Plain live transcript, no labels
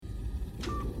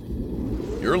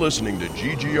You're listening to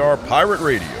GGR Pirate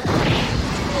Radio.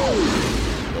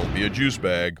 Don't be a juice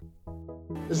bag.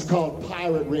 This is called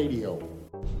Pirate Radio.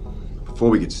 Before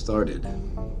we get started,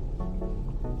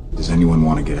 does anyone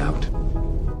want to get out?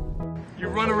 You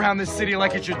run around this city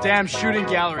like it's your damn shooting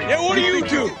gallery. Yeah, what do you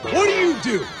do? What do you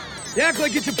do? You act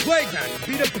like it's a playground. You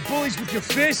beat up the bullies with your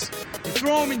fists. You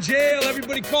throw them in jail.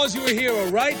 Everybody calls you a hero,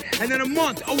 right? And then a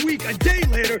month, a week, a day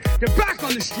later, you're back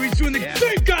on the streets doing the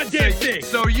same goddamn thing.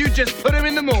 So you just put him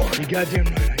in the morgue. You goddamn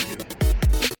right I do.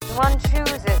 One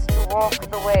chooses to walk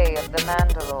the way of the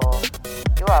Mandalore.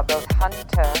 You are both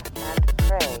hunter and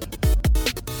prey.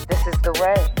 This is the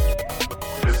way.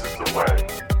 This is the way.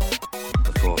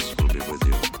 The Force will be with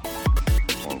you.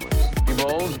 Always. Be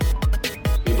bold.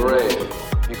 Be brave.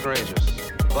 Be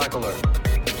courageous. Black alert.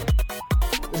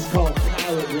 This is called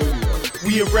Pirate Radio.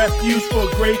 We a refuge for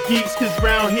great geeks, cause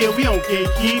round here we don't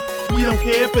gatekeep. We don't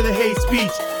care for the hate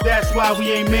speech. That's why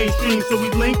we ain't mainstream. So we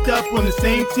linked up on the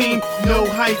same team. No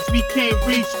heights we can't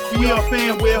reach. We are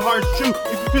fan where hearts true.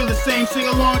 If you feel the same, sing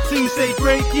along too. Say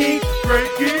great geek,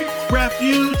 refuge, great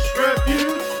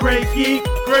geek,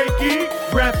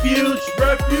 refuge.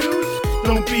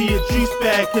 Don't be a juice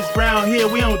bag, cause round here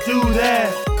we don't do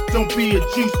that. Don't be a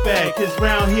juice bag, cause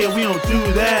round here we don't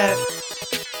do that.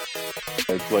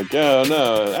 It's like,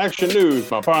 no, action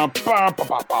news. And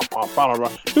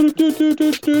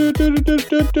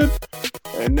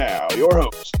now, your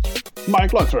host,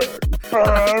 Mike Lunsford.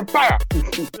 I'm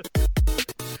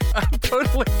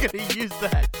totally going to use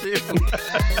that, too.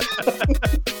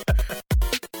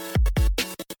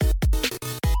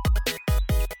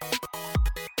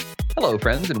 Hello,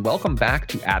 friends, and welcome back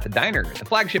to At the Diner, the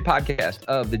flagship podcast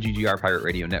of the GGR Pirate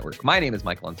Radio Network. My name is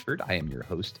Mike Lunsford. I am your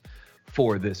host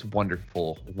for this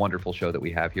wonderful, wonderful show that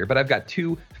we have here. But I've got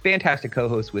two fantastic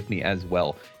co-hosts with me as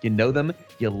well. You know them,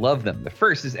 you love them. The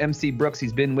first is MC Brooks.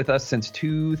 He's been with us since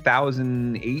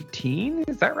 2018.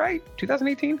 Is that right?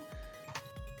 2018?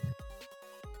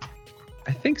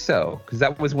 I think so, because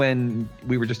that was when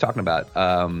we were just talking about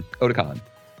Otakon.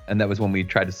 And that was when we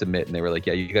tried to submit, and they were like,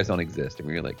 yeah, you guys don't exist. And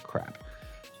we were like, crap.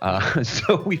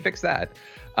 So we fixed that.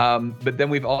 But then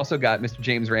we've also got Mr.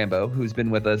 James Rambo, who's been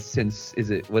with us since,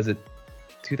 was it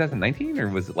 2019 or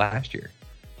was it last year?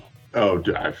 Oh,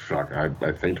 I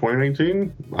think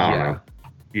 2019? I don't know.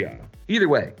 Yeah. Either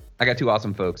way, I got two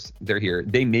awesome folks. They're here.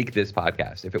 They make this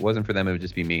podcast. If it wasn't for them, it would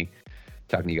just be me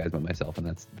talking to you guys by myself, and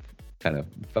that's kind of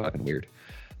fucking weird.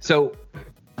 So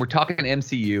we're talking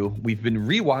MCU. We've been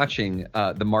rewatching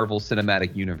the Marvel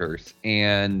Cinematic Universe,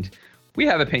 and we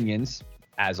have opinions,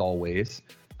 as always.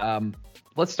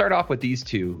 Let's start off with these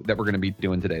two that we're going to be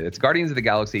doing today. It's Guardians of the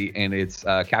Galaxy, and it's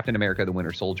Captain America: The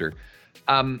Winter Soldier.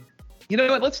 You know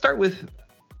what? Let's start with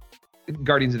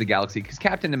Guardians of the Galaxy, because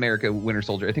Captain America: Winter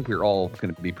Soldier, I think we're all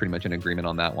going to be pretty much in agreement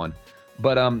on that one.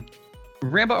 But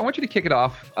Rambo, I want you to kick it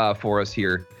off for us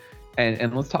here,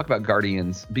 and let's talk about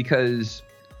Guardians, because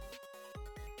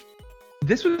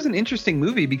this was an interesting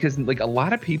movie because like a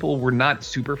lot of people were not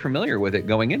super familiar with it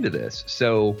going into this.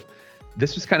 So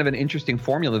this was kind of an interesting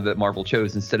formula that Marvel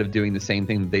chose instead of doing the same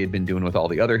thing that they had been doing with all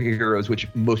the other heroes, which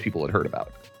most people had heard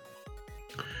about.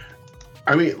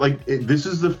 I mean, like, this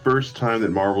is the first time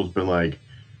that Marvel's been like,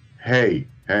 hey,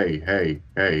 we're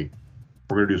going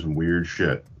to do some weird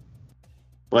shit.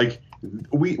 Like,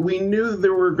 we knew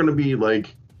there were going to be,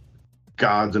 like,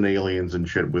 gods and aliens and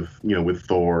shit with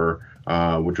Thor,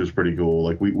 which was pretty cool.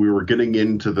 Like, we were getting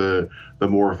into the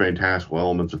more fantastical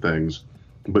elements of things.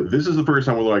 But this is the first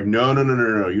time we're like, no, you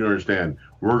don't understand.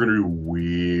 We're going to do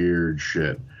weird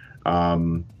shit.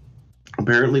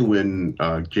 Apparently when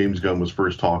James Gunn was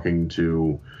first talking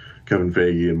to Kevin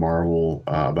Feige and Marvel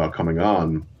about coming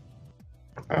on,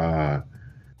 he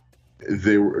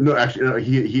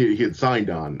had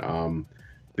signed on.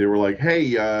 They were like,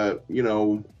 hey,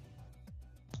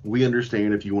 we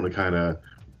understand if you want to kind of,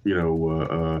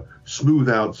 smooth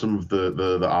out some of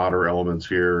the odder elements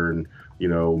here and,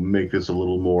 make this a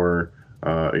little more,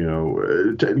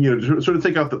 sort of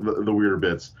take out the weirder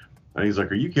bits. And he's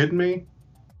like, are you kidding me?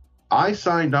 I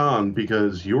signed on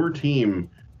because your team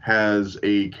has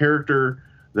a character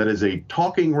that is a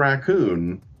talking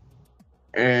raccoon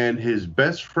and his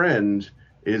best friend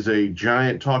is a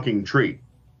giant talking tree.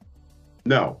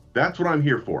 No, that's what I'm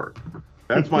here for.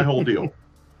 That's my whole deal.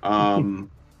 And,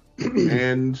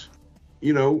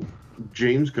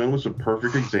 James Gunn was a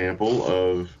perfect example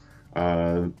of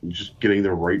just getting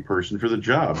the right person for the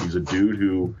job. He's a dude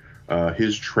who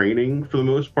his training for the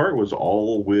most part was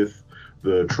all with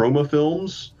the Troma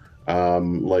films,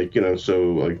 like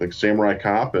Samurai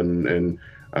Cop and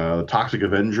Toxic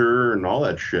Avenger and all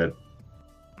that shit.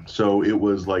 So it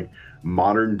was like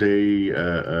modern day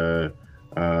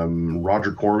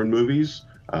Roger Corman movies.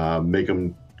 Make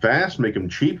them fast, make them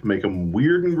cheap, make them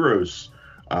weird and gross.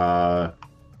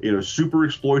 Super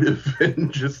exploitive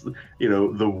and just,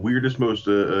 the weirdest, most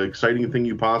exciting thing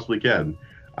you possibly can.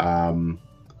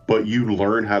 But you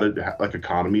learn how to, like,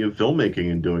 economy of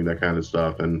filmmaking and doing that kind of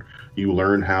stuff. And you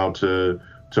learn how to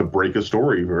break a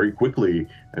story very quickly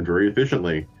and very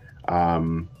efficiently.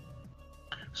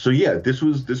 So yeah, this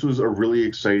was a really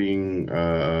exciting,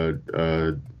 move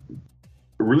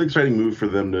for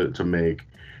them to make,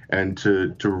 and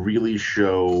to really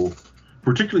show,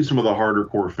 particularly some of the harder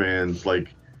core fans,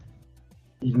 like,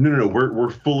 no, we're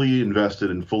fully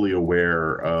invested and fully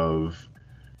aware of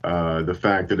the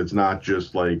fact that it's not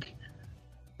just like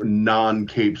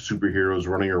non-cape superheroes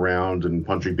running around and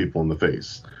punching people in the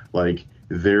face. Like,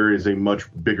 there is a much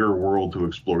bigger world to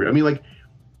explore. I mean, like,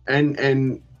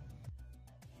 and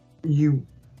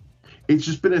it's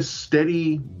just been a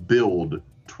steady build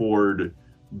toward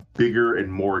bigger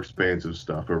and more expansive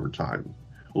stuff over time.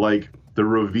 Like, the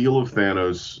reveal of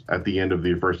Thanos at the end of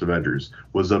the first Avengers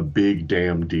was a big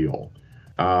damn deal.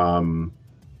 And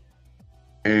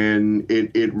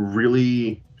it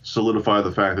really solidified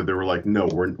the fact that they were like, no,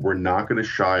 we're not going to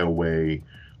shy away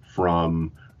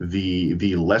from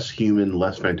the less human,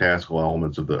 less fantastical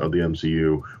elements of the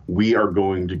MCU. We are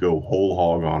going to go whole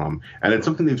hog on them. And it's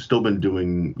something they've still been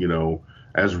doing,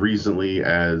 as recently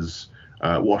as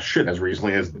as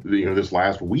recently as this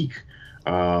last week.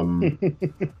 And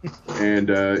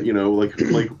like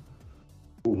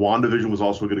WandaVision was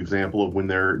also a good example of when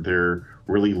they're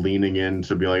really leaning in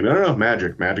to be like, no,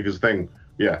 magic is a thing.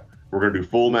 Yeah, we're gonna do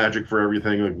full magic for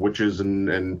everything, like witches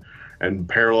and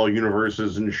parallel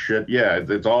universes and shit. Yeah,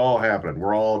 it's all happening.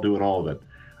 We're all doing all of it.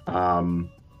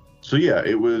 So yeah,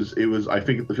 it was. I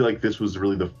feel like this was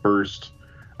really the first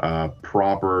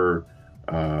proper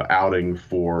outing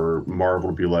for Marvel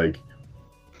to be like,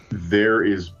 there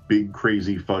is big,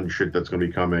 crazy, fun shit that's going to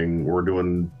be coming. We're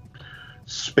doing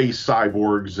space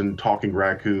cyborgs and talking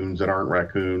raccoons that aren't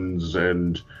raccoons,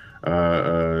 and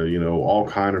all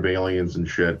kind of aliens and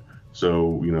shit.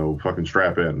 So fucking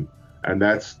strap in, and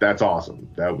that's awesome.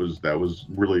 That was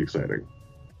really exciting.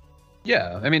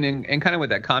 Yeah, I mean, and kind of with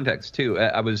that context too,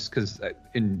 because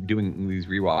in doing these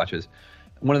rewatches,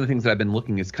 one of the things that I've been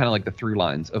looking is kind of like the through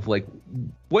lines of like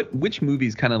which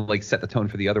movies kind of like set the tone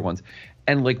for the other ones.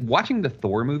 And like watching the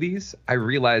Thor movies, I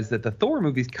realized that the Thor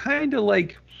movies it's kind of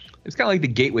like the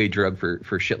gateway drug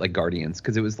for shit like Guardians,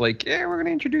 because it was like, yeah, we're going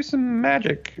to introduce some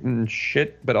magic and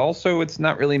shit, but also it's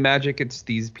not really magic. It's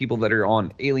these people that are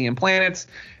on alien planets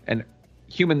and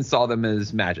humans saw them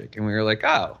as magic. And we were like,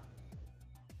 oh,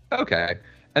 okay.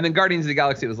 And then Guardians of the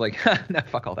Galaxy was like, no,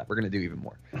 fuck all that. We're going to do even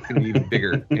more. It's going to be even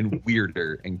bigger and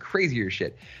weirder and crazier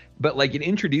shit. But like it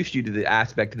introduced you to the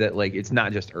aspect that like it's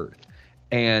not just Earth.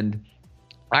 And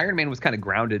Iron Man was kind of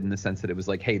grounded in the sense that it was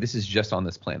like, hey, this is just on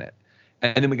this planet.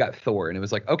 And then we got Thor and it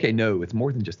was like, okay, no, it's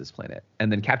more than just this planet. And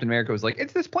then Captain America was like,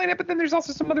 it's this planet, but then there's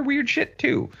also some other weird shit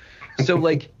too. So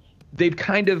like they've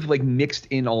kind of like mixed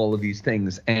in all of these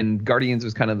things, and Guardians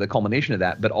was kind of the culmination of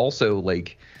that. But also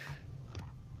like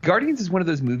Guardians is one of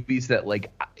those movies that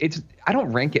like I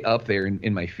don't rank it up there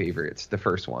in my favorites, the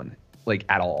first one, like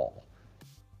at all.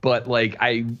 But like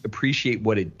I appreciate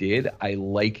what it did. I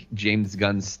like James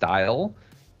Gunn's style,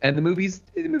 and the movie's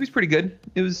pretty good.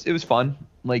 It was fun.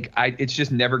 Like it's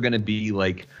just never gonna be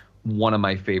like one of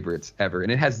my favorites ever,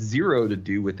 and it has zero to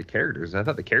do with the characters. I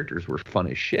thought the characters were fun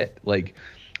as shit. Like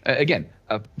again,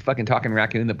 a fucking talking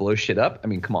raccoon that blows shit up. I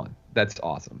mean, come on, that's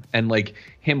awesome. And like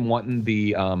him wanting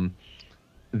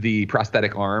the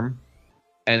prosthetic arm,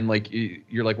 and like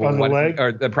you're like, well,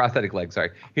 or the prosthetic leg,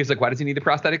 sorry. He's like, why does he need the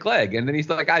prosthetic leg? And then he's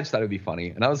like, I just thought it'd be funny.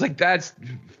 And I was like, that's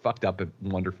fucked up and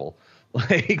wonderful.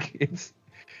 Like it's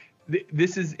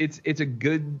a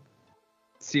good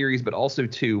series, but also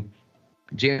too,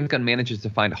 James Gunn manages to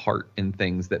find heart in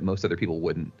things that most other people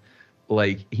wouldn't.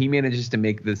 Like he manages to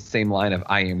make the same line of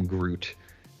I am Groot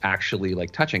actually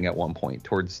like touching at one point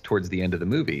towards the end of the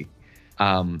movie.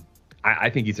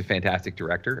 I think he's a fantastic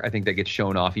director. I think that gets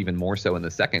shown off even more so in the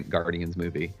second Guardians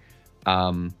movie.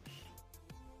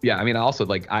 Yeah, I mean, I also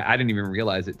like I didn't even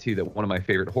realize it too that one of my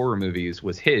favorite horror movies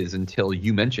was his until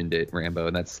you mentioned it, Rambo,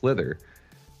 and that's Slither.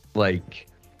 Like,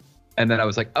 and then I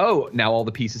was like, oh, now all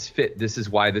the pieces fit. This is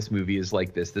why this movie is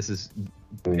like this. This is,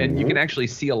 and you can actually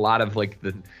see a lot of like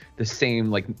the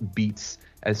same like beats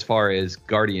as far as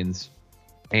Guardians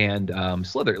and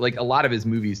Slither. Like a lot of his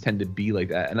movies tend to be like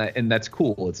that, and that's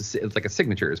cool. It's like a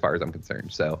signature as far as I'm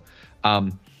concerned. So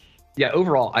yeah,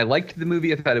 overall I liked the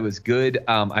movie. I thought it was good.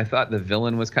 I thought the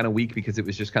villain was kind of weak because it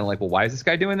was just kind of like, well, why is this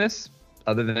guy doing this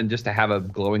other than just to have a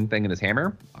glowing thing in his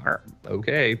hammer?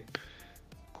 Okay.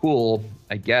 cool,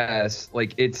 I guess.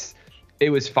 Like it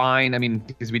was fine. I mean,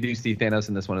 because we do see Thanos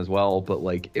in this one as well, but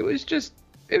like it was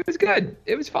good.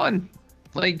 It was fun.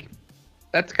 Like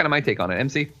that's kind of my take on it.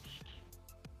 MC.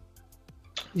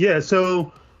 Yeah.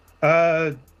 So,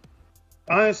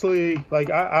 honestly, like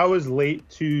I was late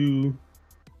to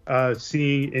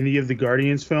seeing any of the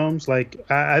Guardians films. Like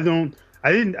I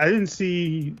didn't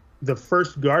see the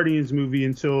first Guardians movie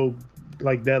until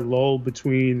like that lull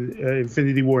between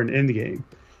Infinity War and Endgame.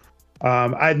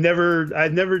 I'd never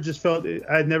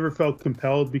felt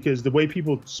compelled because the way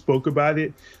people spoke about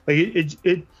it, like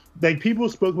it like people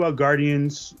spoke about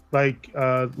Guardians like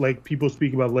people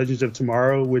speak about Legends of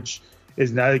Tomorrow, which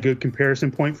is not a good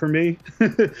comparison point for me.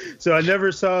 So I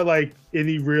never saw like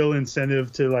any real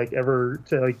incentive to like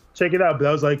check it out. But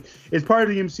I was like, it's part of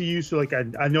the MCU, so like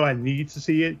I know I need to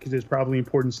see it because there's probably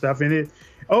important stuff in it.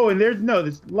 Oh, and there's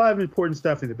a lot of important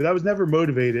stuff in it, but I was never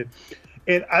motivated.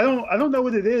 And I don't know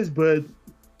what it is, but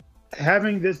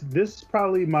having this is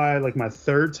probably my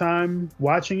third time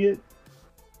watching it.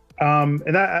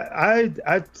 And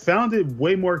I found it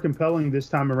way more compelling this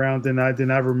time around than I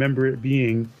remember it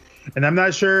being. And I'm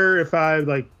not sure if I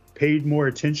like paid more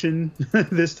attention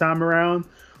this time around,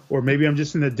 or maybe I'm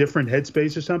just in a different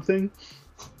headspace or something.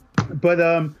 But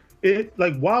it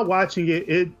like while watching it,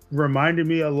 it reminded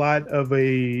me a lot of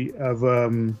a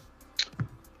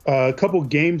couple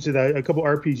games a couple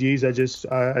RPGs I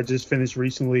just finished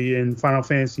recently in Final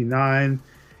Fantasy IX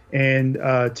and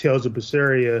Tales of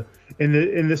Berseria,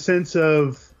 in the sense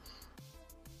of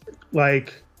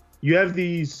like you have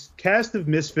these cast of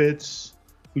misfits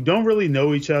who don't really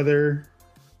know each other,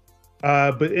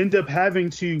 but end up having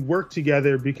to work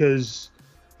together because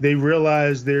they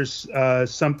realize there's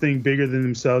something bigger than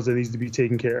themselves that needs to be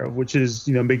taken care of, which is,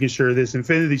 making sure this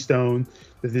Infinity Stone,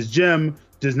 that this gem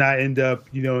does not end up,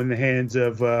 in the hands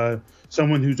of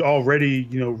someone who's already,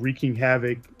 wreaking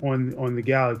havoc on the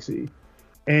galaxy.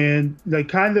 And like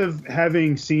kind of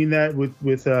having seen that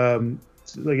with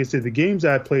like I said, the games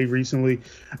I played recently,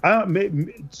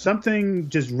 something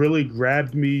just really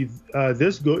grabbed me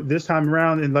this time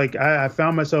around, and like I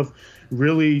found myself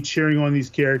really cheering on these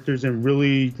characters and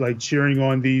really like cheering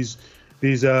on these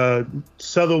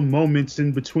subtle moments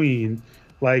in between,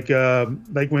 like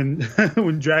when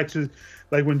when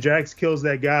Drax kills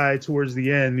that guy towards the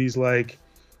end, he's like,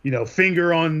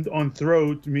 finger on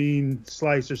throat mean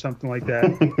slice or something like that,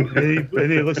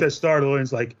 and he looks at Star-Lord and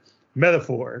it's like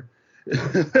metaphor. it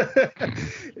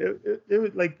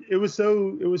was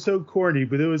so corny,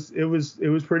 but it was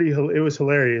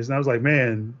hilarious, and I was like,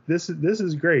 man, this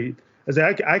is great.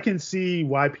 I can see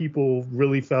why people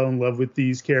really fell in love with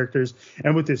these characters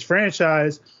and with this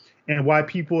franchise, and why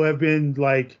people have been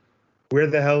like, where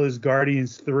the hell is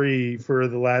Guardians 3 for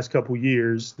the last couple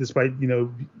years, despite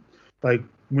like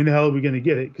when the hell are we going to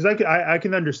get it? Because I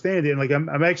can understand it, and like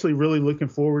I'm actually really looking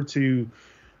forward to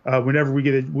whenever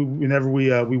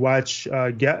we watch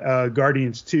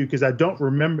Guardians 2, because I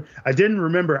didn't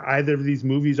remember either of these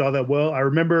movies all that well. I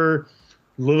remember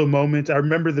little moments. I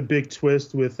remember the big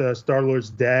twist with Star-Lord's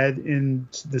dad in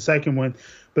the second one,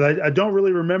 but I don't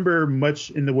really remember much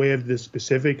in the way of the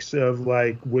specifics of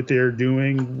like what they're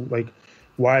doing, like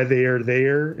why they are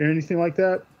there or anything like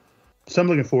that. So I'm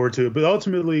looking forward to it. But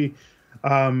ultimately,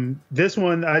 this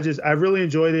one, I really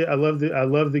enjoyed it. I love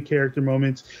the character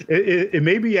moments. It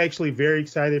made me actually very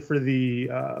excited for the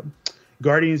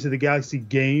Guardians of the Galaxy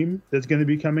game that's going to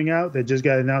be coming out that just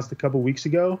got announced a couple weeks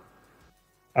ago,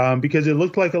 because it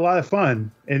looked like a lot of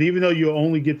fun. And even though you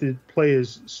only get to play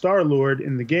as Star-Lord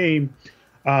in the game,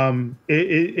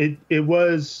 it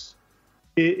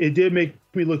did make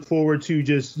me look forward to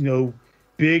just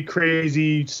big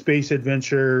crazy space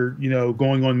adventure,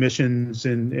 going on missions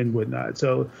and whatnot.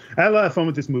 So I had a lot of fun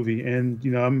with this movie, and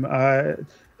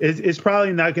it's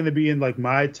probably not going to be in like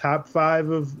my top 5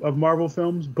 of Marvel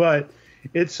films, but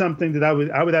it's something that I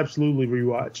would absolutely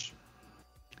rewatch.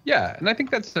 Yeah, and I think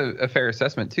that's a fair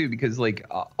assessment too, because like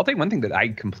I'll tell you one thing that I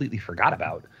completely forgot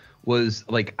about was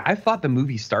like I thought the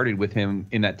movie started with him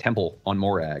in that temple on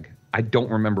Morag. I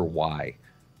don't remember why.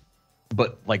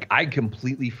 But like I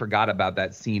completely forgot about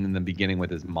that scene in the beginning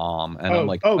with his mom, and I'm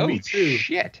like, oh, me too.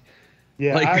 Shit.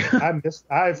 Yeah, like,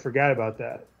 I forgot about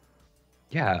that.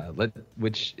 Yeah,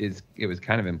 it was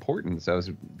kind of important, so I was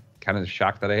kind of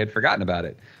shocked that I had forgotten about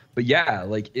it. But yeah,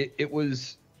 like it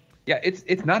was, yeah,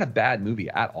 it's not a bad movie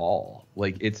at all.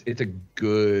 Like it's a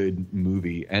good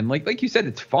movie, and like you said,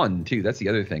 it's fun too. That's the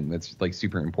other thing that's like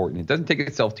super important. It doesn't take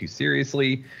itself too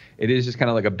seriously. It is just kind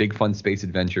of like a big fun space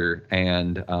adventure,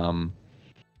 and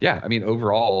yeah, I mean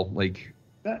overall, like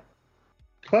that.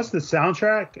 Plus the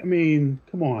soundtrack. I mean,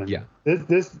 come on. Yeah.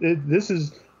 This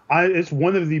is. It's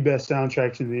one of the best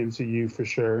soundtracks in the MCU for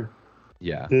sure.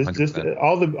 Yeah, just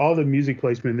all the music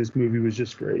placement in this movie was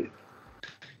just great.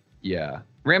 Yeah,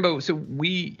 Rambo. So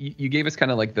you gave us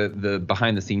kind of like the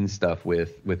behind the scenes stuff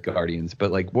with Guardians,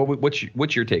 but like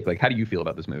what's your take? Like, how do you feel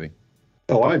about this movie?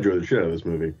 Oh, I enjoy the shit out of this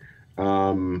movie.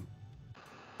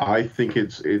 I think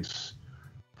it's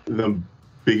the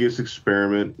biggest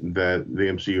experiment that the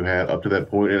MCU had up to that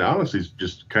point, and honestly,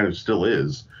 just kind of still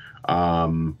is.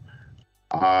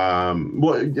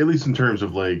 Well, at least in terms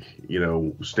of like, you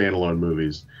know, standalone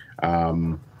movies.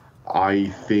 I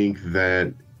think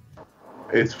that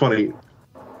it's funny.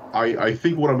 I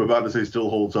think what I'm about to say still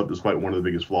holds up despite one of the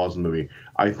biggest flaws in the movie.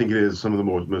 I think it is some of the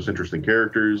most interesting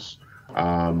characters.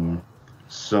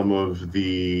 Some of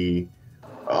the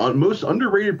most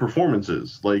underrated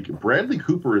performances. Like Bradley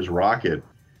Cooper as Rocket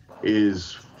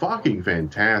is fucking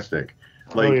fantastic.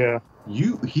 Like, oh, yeah.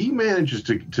 He manages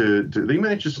they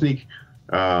manage to sneak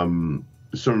some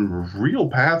real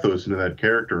pathos into that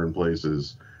character in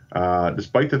places,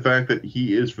 despite the fact that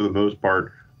he is for the most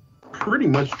part pretty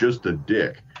much just a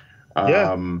dick. But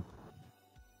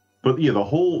yeah, the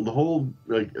whole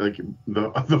like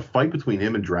the fight between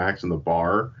him and Drax in the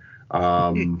bar,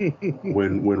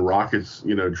 when Rocket's,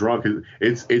 you know, drunk,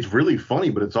 it's really funny,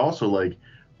 but it's also like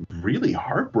really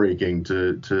heartbreaking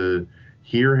to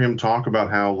hear him talk about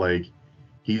how like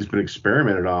he's been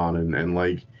experimented on and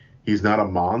like he's not a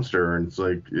monster, and it's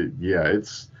like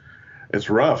it's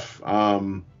rough.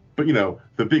 But you know,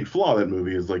 the big flaw of that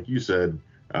movie is, like you said,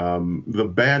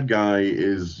 the bad guy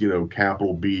is, you know,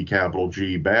 capital B, capital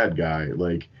G bad guy.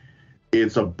 Like,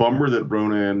 it's a bummer that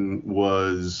Ronan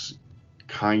was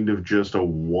kind of just a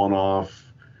one-off,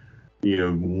 you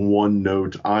know, one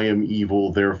note, I am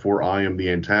evil, therefore I am the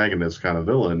antagonist kind of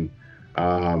villain.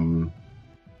 And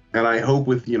I hope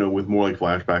with more like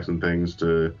flashbacks and things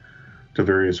to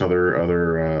various other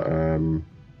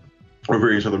or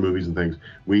various other movies and things,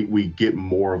 we get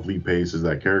more of Lee Pace as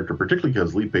that character, particularly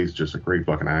because Lee Pace is just a great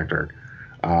fucking actor.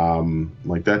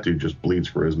 Like, that dude just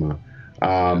bleeds charisma.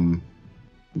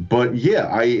 But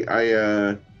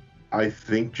yeah, I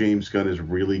think James Gunn is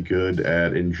really good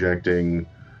at injecting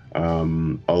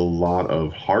a lot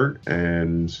of heart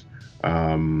and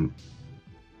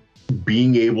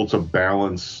being able to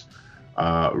balance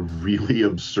really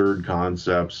absurd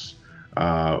concepts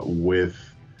with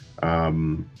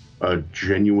a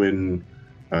genuine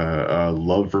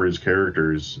love for his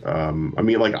characters. I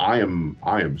mean, like, I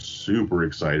am super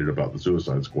excited about the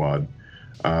Suicide Squad,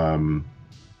 but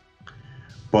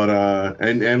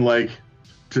like,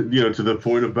 to the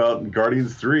point about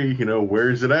Guardians 3, you know,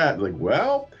 where's it at? Like,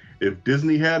 well, if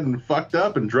Disney hadn't fucked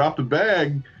up and dropped a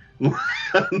bag,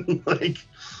 like,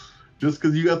 just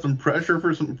because you got some pressure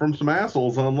from some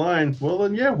assholes online, well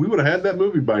then yeah, we would have had that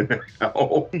movie by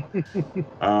now.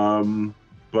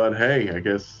 But hey, I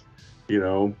guess, you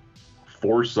know,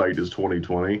 foresight is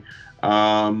 2020.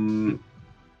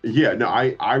 Yeah, no,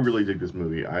 I really dig this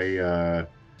movie.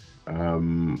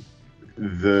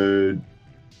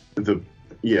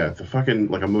 The fucking,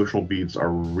 like, emotional beats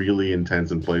are really intense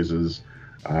in places,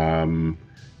 and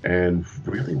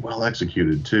really well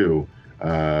executed too.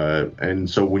 And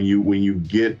so when you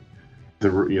get we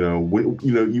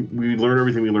learn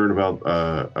everything we learned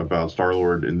about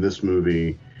Star-Lord in this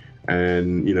movie,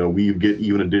 and you know, we get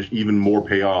even more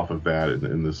payoff of that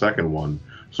in the second one.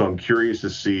 So I'm curious to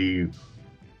see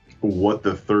what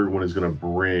the third one is going to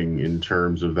bring in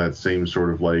terms of that same sort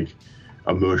of like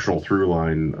emotional through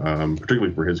line,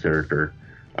 particularly for his character.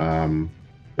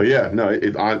 But yeah, no,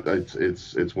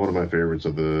 it's one of my favorites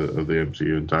of the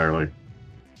MCU entirely.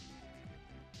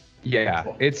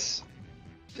 Yeah, it's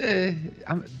there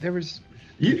was.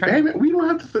 Hey man, we don't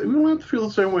have to feel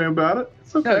the same way about it.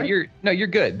 It's okay. You're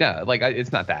good. No, like,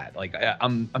 it's not that. Like,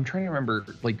 I'm trying to remember.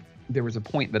 Like, there was a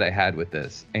point that I had with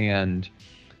this, and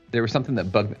there was something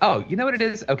that bugged me. Oh, you know what it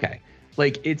is? Okay,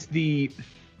 like, it's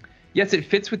yes, it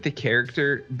fits with the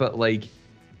character, but like,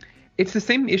 it's the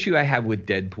same issue I have with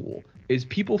Deadpool. Is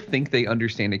people think they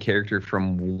understand a character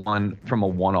from a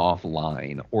one-off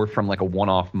line or from like a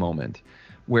one-off moment,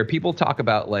 where people talk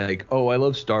about like, oh, I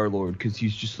love Star-Lord because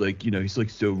he's just like, you know, he's like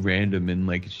so random and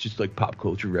like it's just like pop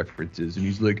culture references, and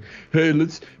he's like, hey,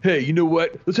 you know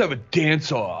what? Let's have a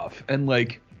dance off, and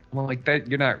like, well, like that,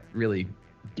 you're not really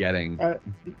getting.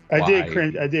 I did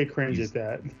cringe at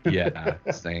that. Yeah,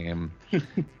 same.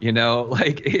 You know,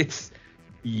 like, it's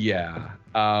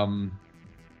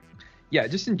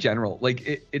just in general,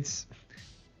 like it's.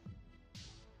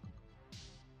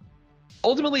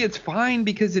 Ultimately, it's fine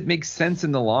because it makes sense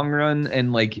in the long run,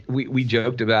 and like we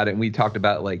joked about it, and we talked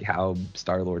about like how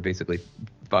Star-Lord basically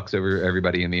fucks over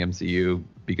everybody in the MCU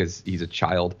because he's a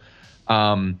child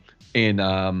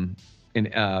in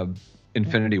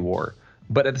Infinity War.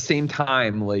 But at the same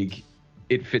time, like,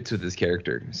 it fits with his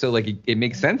character. So, like, it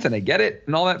makes sense, and I get it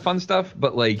and all that fun stuff.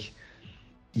 But, like,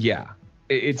 yeah,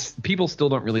 it's people still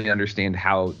don't really understand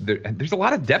how there's a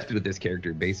lot of depth with this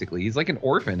character, basically. He's like an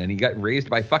orphan, and he got raised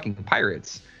by fucking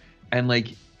pirates. And, like,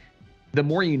 the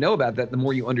more you know about that, the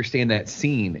more you understand that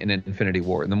scene in Infinity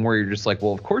War. And the more you're just like,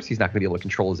 well, of course he's not going to be able to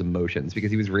control his emotions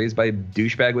because he was raised by a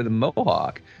douchebag with a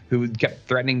mohawk who kept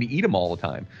threatening to eat him all the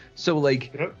time. So,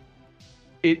 like,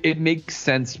 it makes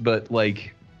sense, but,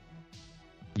 like,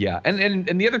 yeah. And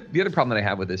the other problem that I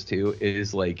have with this, too,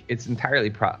 is, like, it's entirely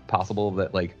possible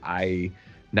that, like,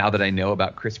 now that I know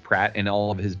about Chris Pratt and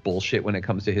all of his bullshit when it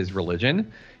comes to his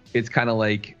religion, it's kind of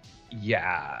like,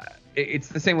 yeah, it's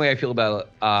the same way I feel about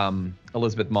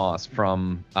Elizabeth Moss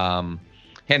from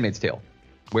Handmaid's Tale,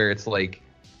 where it's like,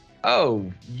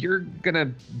 oh, you're gonna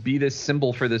be this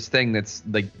symbol for this thing that's,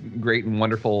 like, great and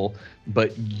wonderful,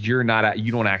 but you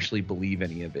don't actually believe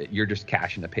any of it. You're just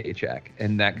cashing a paycheck,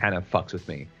 and that kind of fucks with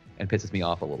me and pisses me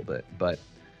off a little bit. But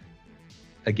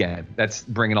again, that's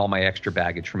bringing all my extra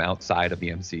baggage from outside of the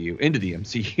MCU into the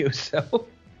MCU. So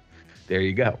there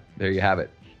you go. There you have it.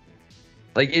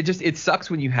 Like, it sucks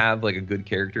when you have, like, a good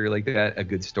character like that, a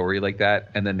good story like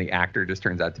that, and then the actor just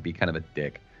turns out to be kind of a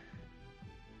dick.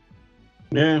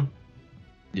 Yeah.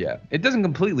 Yeah. It doesn't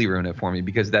completely ruin it for me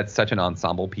because that's such an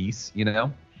ensemble piece, you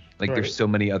know? Like, Right. There's so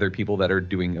many other people that are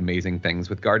doing amazing things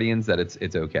with Guardians that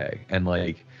it's okay. And,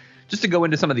 like, just to go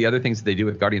into some of the other things that they do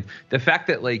with Guardians, the fact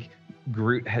that, like,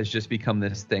 Groot has just become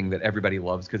this thing that everybody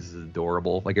loves because it's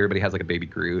adorable. Like, everybody has, like, a baby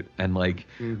Groot. And, like,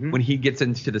 when he gets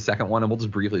into the second one, and we'll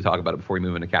just briefly talk about it before we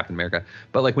move into Captain America,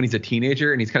 but, like, when he's a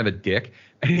teenager and he's kind of a dick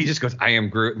and he just goes, I am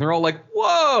Groot. And they're all like,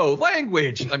 whoa,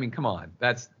 language. I mean, come on.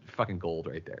 That's fucking gold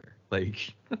right there.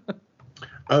 Like,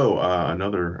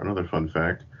 another fun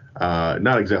fact.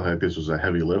 Not exactly like this was a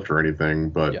heavy lift or anything,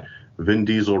 but yeah. Vin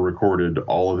Diesel recorded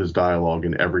all of his dialogue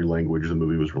in every language the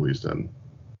movie was released in.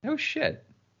 No shit.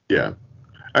 Yeah.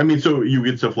 I mean, so you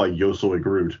get stuff like Yo Soy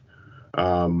Groot,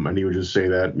 and he would just say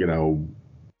that,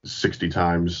 60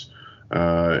 times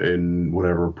in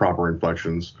whatever proper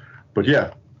inflections. But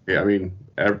yeah, I mean,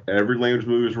 every language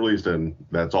the movie was released in,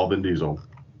 that's all Vin Diesel.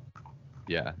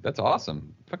 Yeah, that's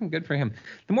awesome. Fucking good for him.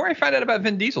 The more I find out about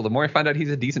Vin Diesel, the more I find out he's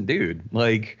a decent dude.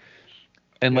 Like,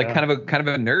 and like kind of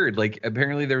a nerd. Like,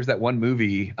 apparently there was that one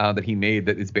movie that he made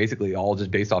that is basically all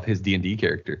just based off his D&D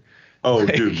character. Oh,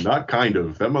 like, dude, not kind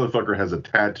of. That motherfucker has a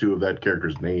tattoo of that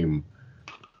character's name.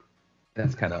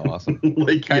 That's kind of awesome.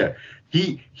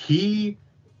 He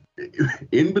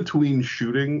in between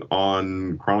shooting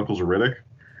on Chronicles of Riddick,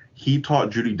 he taught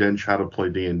Judi Dench how to play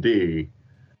D&D.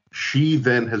 She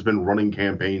then has been running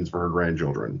campaigns for her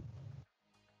grandchildren.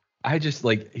 I just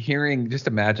like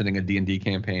imagining a D&D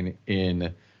campaign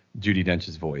in Judi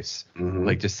Dench's voice. Mm-hmm.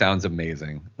 Like, just sounds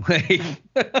amazing. Like,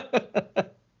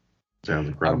 sounds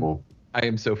incredible. I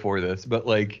am so for this, but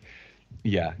like,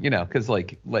 yeah, because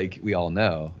like we all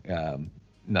know,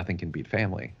 nothing can beat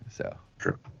family. So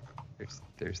true.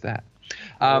 There's that.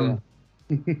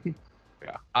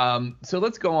 So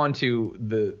let's go on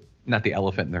to not the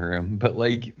elephant in the room, but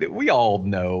like, we all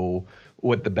know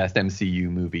what the best MCU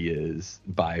movie is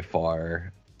by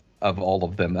far of all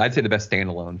of them. I'd say the best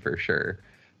standalone for sure.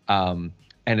 And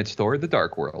it's Thor: The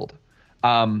Dark World.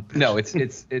 No,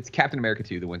 it's Captain America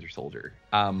 2: The Winter Soldier.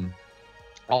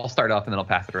 I'll start off and then I'll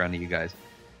pass it around to you guys.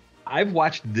 I've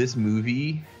watched this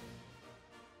movie.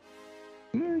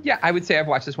 Yeah, I would say I've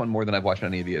watched this one more than I've watched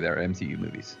any of the other MCU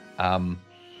movies.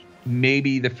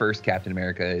 Maybe the first Captain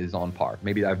America is on par.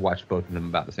 Maybe I've watched both of them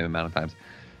about the same amount of times.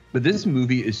 But this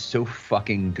movie is so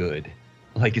fucking good.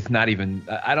 Like, it's not even,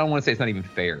 I don't want to say it's not even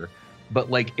fair, but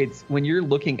like, it's when you're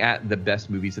looking at the best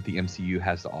movies that the MCU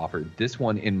has to offer, this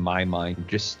one in my mind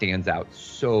just stands out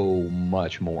so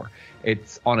much more.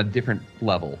 It's on a different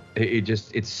level.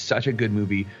 It's such a good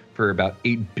movie for about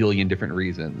 8 billion different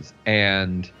reasons.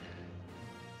 And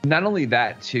not only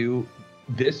that too,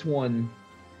 this one,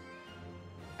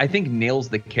 I think, nails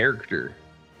the character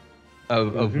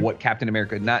of what Captain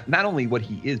America, not only what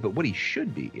he is, but what he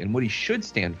should be and what he should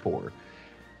stand for.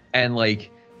 And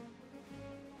like,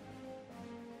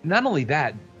 not only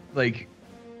that, like,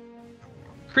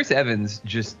 Chris Evans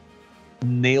just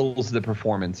nails the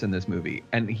performance in this movie.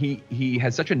 And he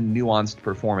has such a nuanced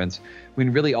performance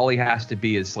when really all he has to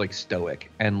be is like stoic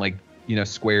and like,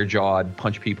 square jawed,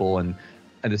 punch people and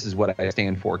this is what I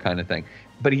stand for kind of thing.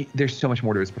 But there's so much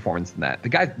more to his performance than that. The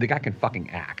guy can fucking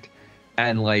act.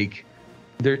 And like,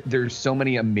 there's so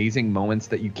many amazing moments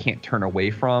that you can't turn away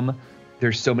from.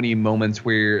 there's so many moments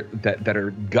where that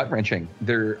are gut-wrenching.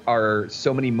 There are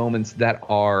so many moments that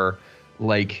are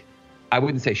like, I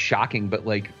wouldn't say shocking, but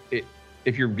like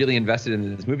if you're really invested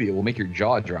in this movie, it will make your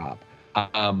jaw drop.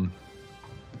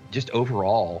 Just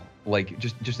overall, like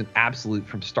just an absolute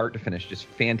from start to finish, just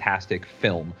fantastic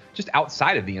film, just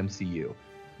outside of the MCU,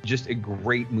 just a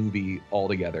great movie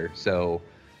altogether. So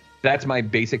that's my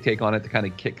basic take on it to kind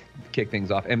of kick things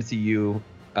off. MCU,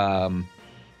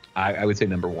 I would say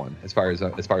number one as far as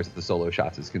the solo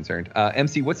shots is concerned.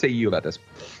 MC, what say you about this?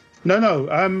 No,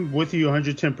 I'm with you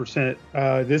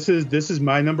 110%. This is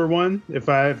my number one. If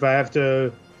I have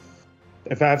to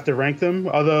rank them,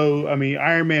 although I mean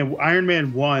Iron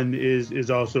Man 1 is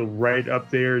also right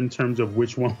up there in terms of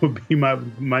which one would be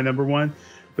my number one.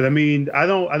 But I mean,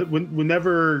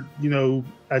 whenever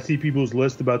I see people's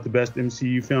list about the best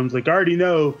MCU films, like I already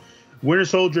know Winter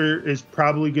Soldier is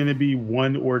probably going to be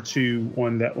 1 or 2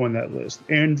 on that list,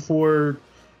 and for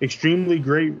extremely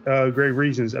great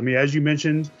reasons. I mean, as you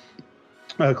mentioned,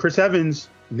 Chris Evans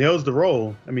nails the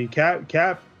role. I mean,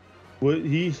 Cap,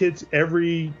 he hits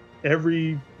every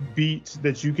beat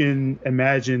that you can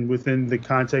imagine within the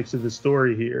context of the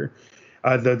story here.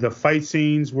 The fight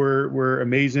scenes were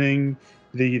amazing.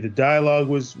 The dialogue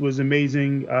was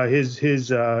amazing. His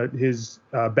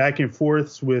back and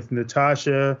forths with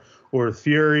Natasha or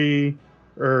Fury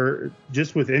or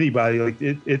just with anybody, like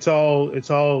it's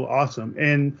all awesome.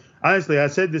 And honestly, I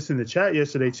said this in the chat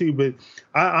yesterday too, but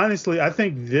I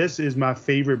think this is my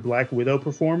favorite Black Widow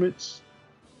performance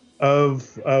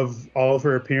of all of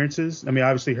her appearances. I mean,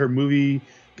 obviously her movie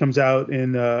comes out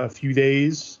in a few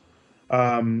days.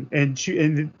 And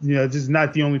this is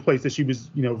not the only place that she was,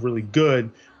 really good,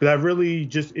 but I really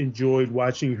just enjoyed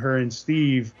watching her and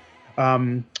Steve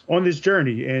on this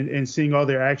journey and seeing all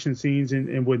their action scenes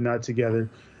and whatnot together.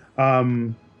 I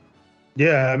mean,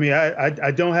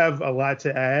 I don't have a lot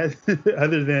to add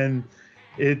other than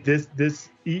this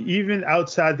even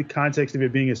outside the context of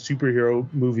it being a superhero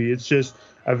movie, it's just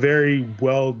a very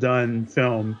well done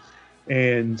film.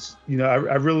 And, I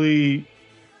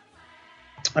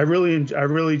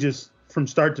really just from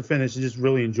start to finish, just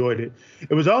really enjoyed it.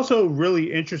 It was also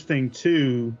really interesting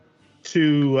too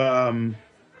to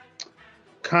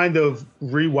kind of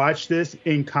rewatch this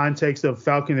in context of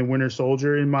Falcon and Winter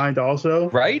Soldier in mind also.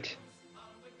 Right?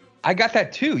 I got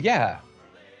that too. Yeah.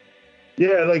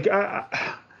 Yeah. Like,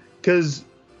 cause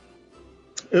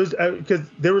it was, cause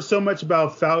there was so much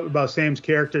about Sam's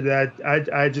character that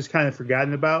I just kind of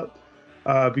forgotten about.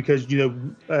 Because,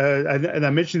 and I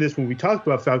mentioned this when we talked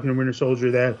about Falcon and Winter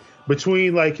Soldier, that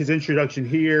between like his introduction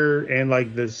here and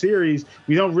like the series,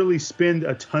 we don't really spend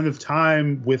a ton of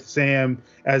time with Sam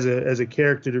as a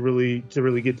character to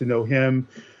really get to know him,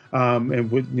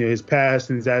 and with his past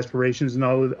and his aspirations and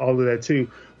all of that too.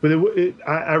 But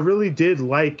I really did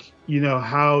like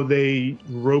how they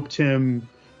roped him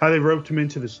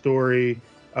into the story.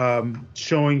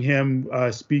 Showing him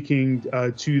speaking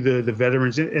to the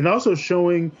veterans, and also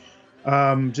showing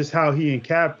just how he and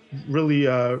Cap really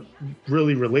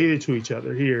related to each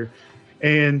other here.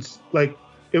 And like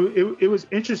it was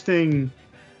interesting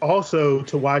also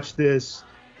to watch this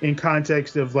in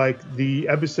context of like the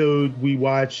episode we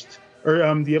watched, or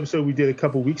the episode we did a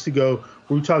couple weeks ago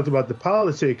where we talked about the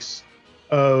politics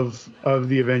of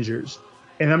the Avengers.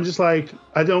 And I'm just like,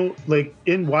 I don't like,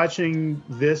 in watching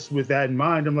this with that in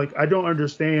mind, I'm like, I don't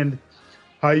understand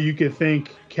how you could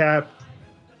think Cap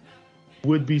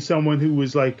would be someone who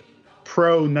was like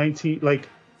like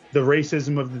the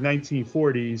racism of the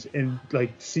 1940s, and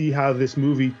like see how this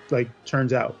movie like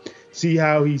turns out, see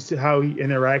how he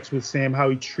interacts with Sam,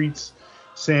 how he treats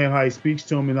Sam, how he speaks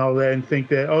to him and all that, and think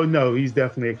that, oh no, he's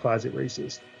definitely a closet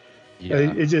racist.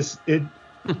 Yeah.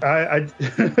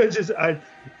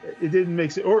 It didn't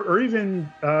make sense. Or even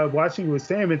watching with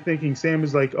Sam and thinking Sam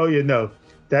is like, oh yeah, no,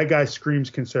 that guy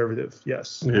screams conservative.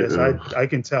 Yes, I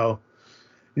can tell.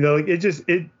 Like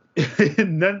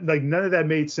none of that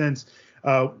made sense.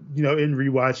 In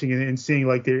rewatching and seeing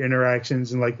like their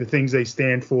interactions and like the things they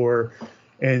stand for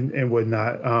and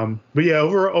whatnot. But yeah,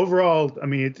 overall, I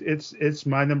mean, it's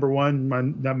my number one,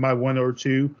 my 1 or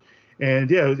 2, and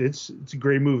yeah, it's a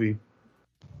great movie.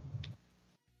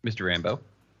 Mr. Rambo.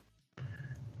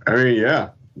 I mean, yeah,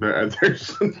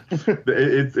 there's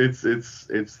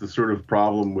it's the sort of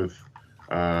problem with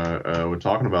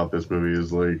talking about this movie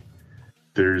is like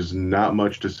there's not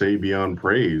much to say beyond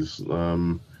praise.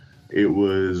 It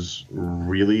was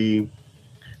really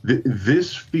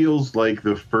this feels like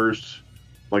the first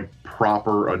like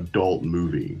proper adult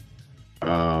movie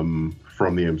from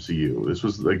the MCU. This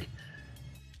was like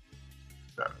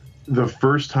the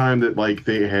first time that like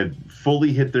they had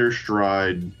fully hit their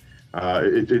stride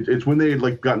It's when they had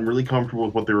like gotten really comfortable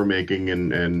with what they were making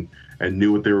and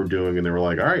knew what they were doing, and they were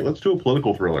like, all right, let's do a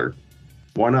political thriller.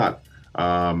 Why not?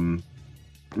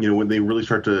 When they really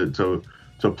start to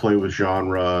play with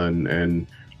genre and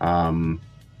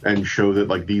show that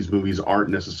like these movies aren't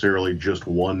necessarily just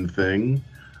one thing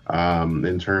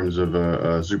in terms of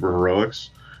superheroics.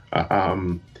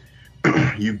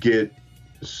 You get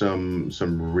some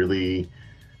really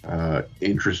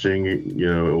interesting,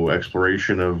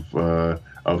 exploration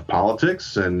of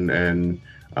politics and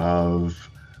of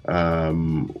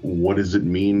what does it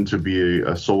mean to be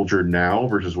a soldier now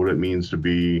versus what it means to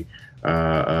be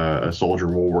a soldier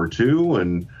in World War II,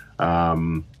 and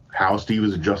how Steve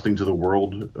is adjusting to the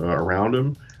world around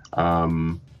him.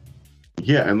 And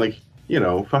like,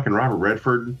 fucking Robert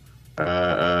Redford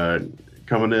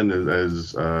coming in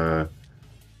as the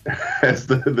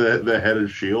head of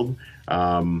S.H.I.E.L.D.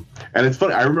 And it's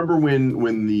funny, I remember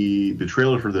when the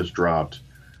trailer for this dropped,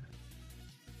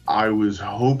 I was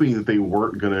hoping that they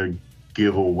weren't gonna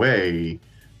give away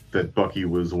that Bucky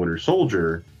was the Winter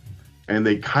Soldier, and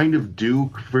they kind of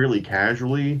do fairly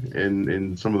casually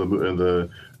in some of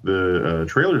the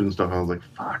trailers and stuff. I was like,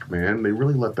 fuck, man, they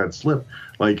really let that slip.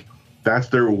 Like, that's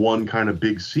their one kind of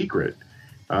big secret.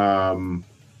 And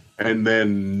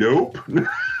then nope.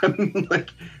 Like,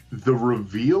 the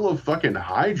reveal of fucking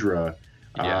Hydra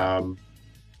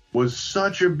was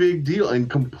such a big deal and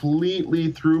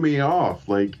completely threw me off.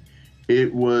 Like,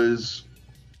 it was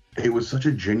such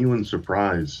a genuine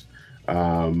surprise.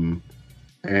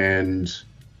 And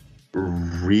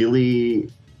really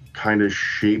kind of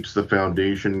shapes the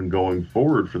foundation going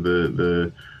forward for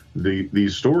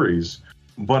these stories.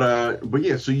 But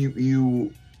yeah, so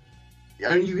you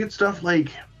get stuff like,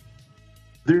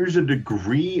 there's a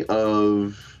degree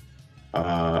of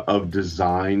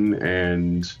design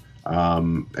and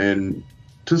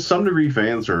to some degree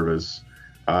fan service,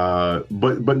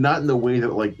 but not in the way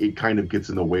that like it kind of gets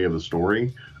in the way of the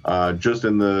story. Just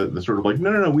in the sort of like,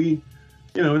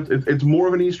 no, it's more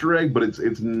of an Easter egg, but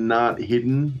it's not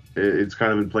hidden. It's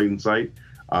kind of in plain sight.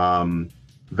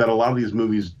 That a lot of these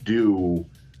movies do,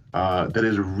 that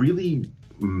is really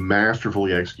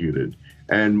masterfully executed.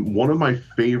 And one of my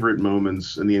favorite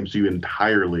moments in the MCU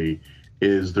entirely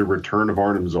is the return of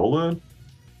Arnim Zola.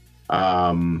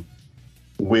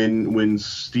 When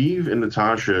Steve and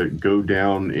Natasha go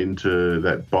down into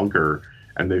that bunker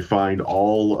and they find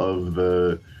all of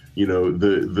the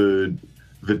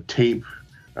tape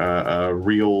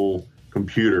reel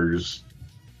computers,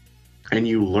 and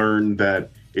you learn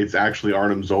that it's actually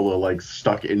Arnim Zola like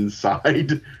stuck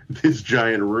inside this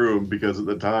giant room, because at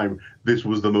the time this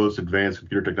was the most advanced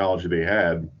computer technology they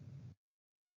had.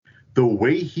 The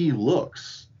way he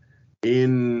looks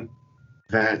in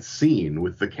that scene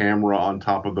with the camera on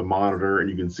top of the monitor and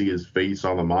you can see his face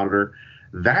on the monitor,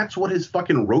 that's what his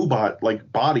fucking robot like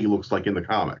body looks like in the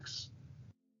comics.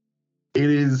 It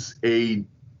is a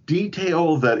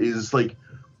detail that is like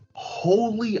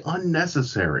wholly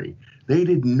unnecessary. They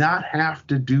did not have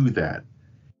to do that.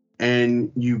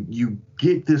 And you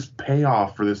get this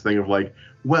payoff for this thing of like,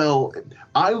 well,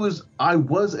 I was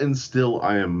and still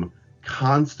I am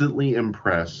constantly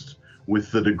impressed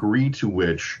with the degree to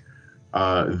which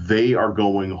they are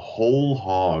going whole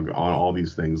hog on all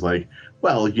these things. Like,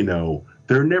 well,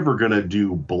 they're never gonna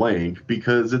do blank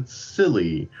because it's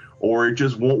silly, or it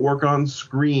just won't work on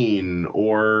screen,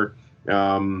 or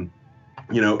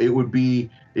it would be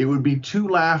too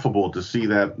laughable to see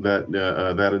that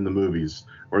in the movies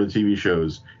or the TV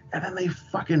shows, and then they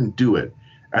fucking do it,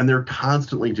 and they're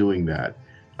constantly doing that.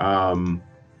 And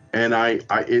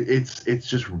it's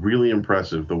just really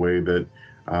impressive the way that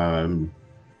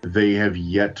they have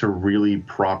yet to really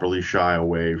properly shy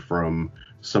away from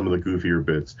some of the goofier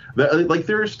bits. Like,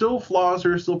 there are still flaws,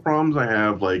 there are still problems I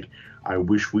have. Like, I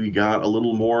wish we got a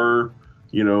little more,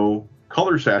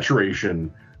 color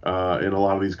saturation in a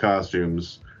lot of these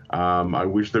costumes. I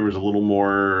wish there was a little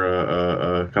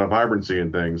more kind of vibrancy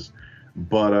in things.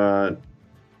 But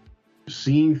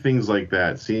seeing things like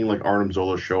that, seeing like Arnim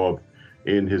Zola show up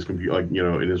in his computer, like,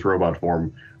 in his robot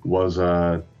form, was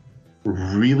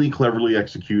really cleverly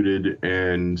executed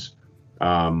and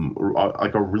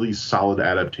like a really solid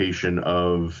adaptation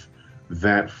of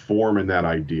that form and that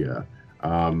idea.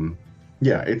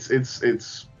 Yeah,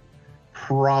 it's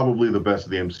probably the best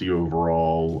of the MCU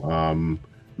overall.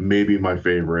 Maybe my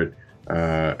favorite,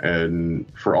 and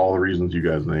for all the reasons you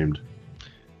guys named.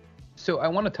 So I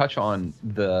want to touch on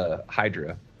the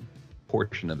Hydra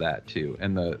portion of that too,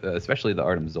 and especially the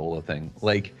Arnim Zola thing.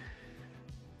 Like,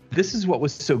 this is what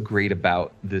was so great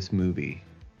about this movie,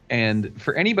 And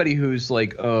for anybody who's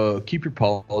like, keep your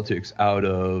politics out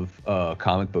of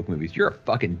comic book movies, you're a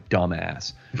fucking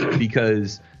dumbass.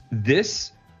 Because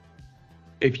this,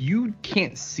 if you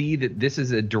can't see that this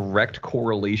is a direct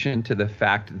correlation to the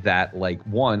fact that, like,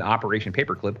 one, Operation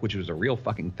Paperclip, which was a real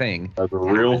fucking thing. That's a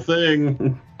real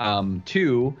thing.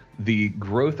 Two, the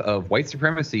growth of white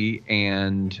supremacy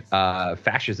and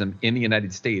fascism in the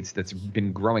United States that's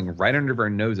been growing right under our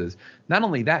noses. Not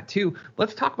only that, too,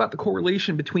 let's talk about the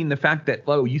correlation between the fact that,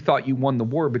 oh, you thought you won the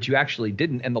war, but you actually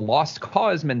didn't, and the lost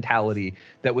cause mentality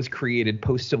that was created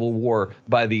post-Civil War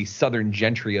by the Southern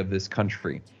gentry of this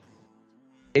country.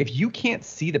 If you can't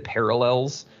see the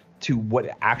parallels to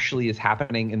what actually is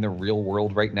happening in the real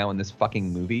world right now in this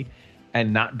fucking movie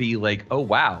and not be like, oh,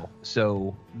 wow,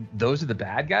 so those are the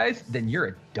bad guys, then you're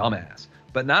a dumbass.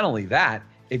 But not only that,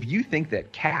 if you think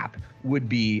that Cap would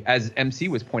be, as MC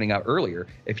was pointing out earlier,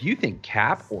 if you think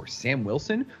Cap or Sam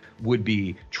Wilson would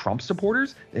be Trump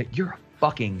supporters, that you're a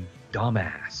fucking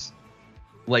dumbass.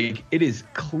 Like, it is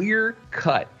clear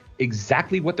cut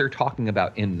exactly what they're talking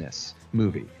about in this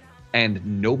movie.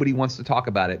 And nobody wants to talk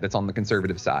about it that's on the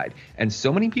conservative side. And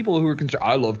so many people who are concerned,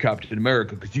 I love Captain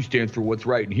America because he stands for what's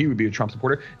right and he would be a Trump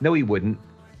supporter. No, he wouldn't.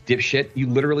 Dipshit. You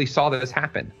literally saw this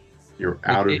happen. You're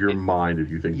out of your mind if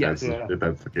you think that's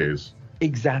the case.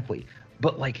 Exactly.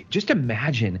 But, like, just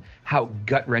imagine how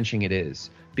gut-wrenching it is.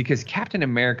 Because Captain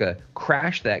America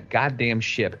crashed that goddamn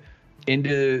ship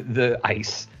into the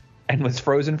ice and was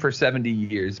frozen for 70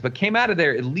 years, but came out of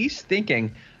there at least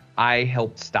thinking, I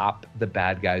helped stop the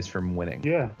bad guys from winning.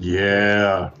 Yeah.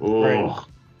 Yeah. Right.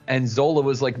 And Zola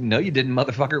was like, no, you didn't,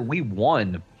 motherfucker. We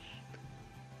won.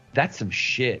 That's some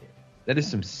shit. That is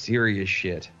some serious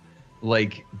shit.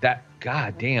 Like, that,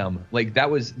 goddamn. Like, that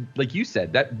was, like you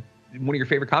said, that one of your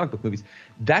favorite comic book movies.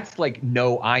 That's like,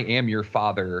 no, I am your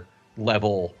father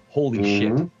level, holy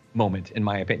shit moment, in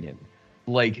my opinion.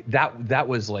 Like, that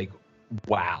was like,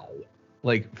 wow.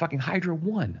 Like, fucking Hydra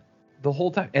won the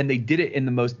whole time, and they did it in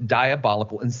the most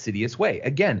diabolical, insidious way.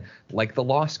 Again, like the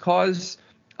Lost Cause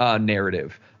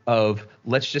narrative of,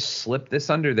 let's just slip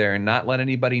this under there and not let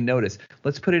anybody notice.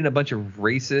 Let's put in a bunch of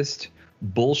racist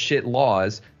bullshit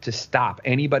laws to stop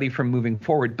anybody from moving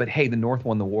forward. But hey, the North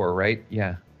won the war, right?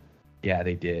 Yeah,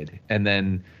 they did. And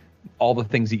then all the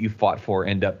things that you fought for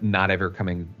end up not ever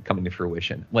coming to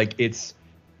fruition. Like,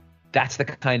 that's the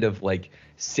kind of, like,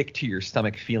 sick to your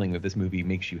stomach feeling that this movie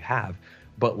makes you have.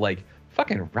 But, like,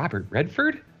 fucking Robert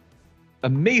Redford,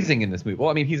 amazing in this movie. Well,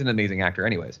 I mean, he's an amazing actor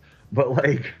anyways. But,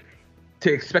 like,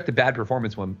 to expect a bad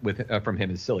performance from him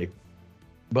is silly.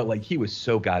 But, like, he was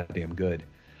so goddamn good.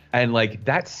 And, like,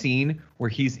 that scene where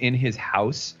he's in his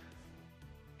house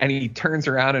and he turns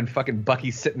around and fucking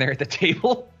Bucky's sitting there at the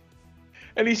table.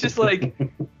 And he's just like,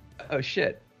 oh,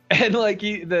 shit. And, like,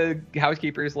 the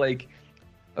housekeeper's like,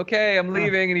 okay, I'm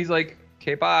leaving. And he's like,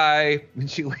 okay, bye.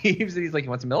 And she leaves and he's like, you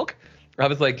want some milk? I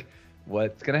was like,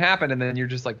 what's going to happen? And then you're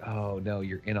just like, oh, no,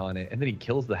 you're in on it. And then he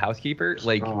kills the housekeeper.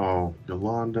 Like, oh,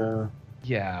 Yolanda.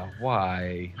 Yeah,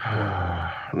 why?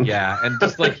 Yeah, and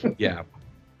just like, yeah,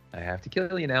 I have to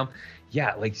kill you now.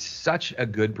 Yeah, like, such a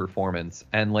good performance.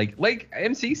 And like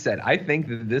MC said, I think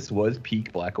that this was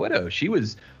peak Black Widow. She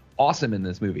was awesome in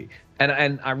this movie.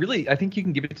 And I think you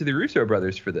can give it to the Russo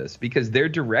brothers for this, because their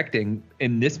directing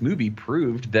in this movie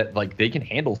proved that, like, they can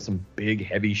handle some big,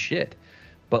 heavy shit.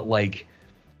 But, like,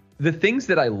 the things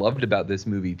that I loved about this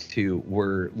movie, too,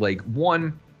 were, like,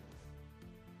 one,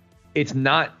 it's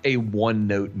not a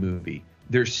one-note movie.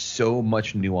 There's so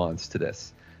much nuance to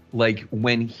this. Like,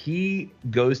 when he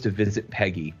goes to visit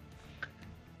Peggy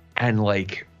and,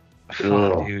 like,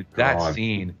 dude, that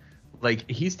scene,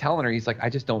 like, he's telling her, he's like, I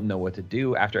just don't know what to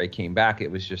do. After I came back, it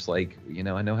was just like, you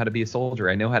know, I know how to be a soldier.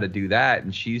 I know how to do that.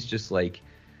 And she's just like,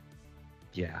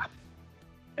 yeah.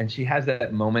 And she has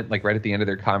that moment, like, right at the end of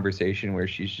their conversation where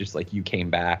she's just like, you came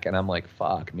back. And I'm like,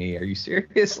 fuck me. Are you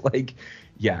serious? Like,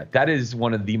 yeah, that is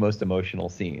one of the most emotional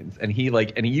scenes. And he,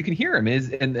 like, and you can hear him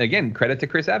and again, credit to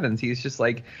Chris Evans. He's just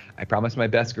like, I promised my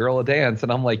best girl a dance.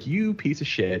 And I'm like, you piece of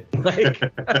shit. Like,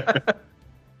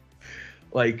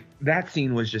 like, that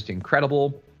scene was just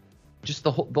incredible. Just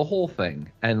the whole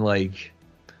thing. And, like,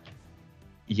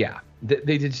 yeah,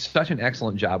 they did such an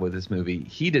excellent job with this movie.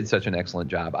 He did such an excellent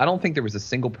job. I don't think there was a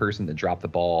single person that dropped the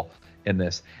ball in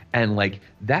this. And, like,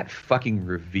 that fucking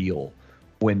reveal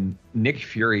when Nick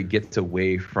Fury gets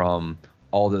away from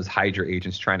all those Hydra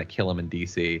agents trying to kill him in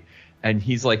DC, and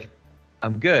he's like,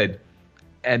 I'm good.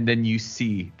 And then you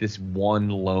see this one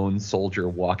lone soldier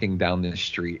walking down the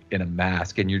street in a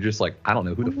mask, and you're just like, I don't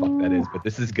know who the fuck that is, but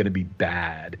this is gonna be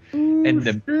bad. And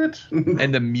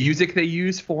the music they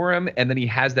use for him, and then he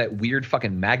has that weird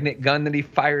fucking magnet gun that he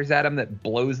fires at him that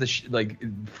blows the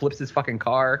flips his fucking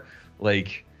car.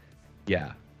 Like,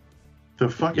 yeah. The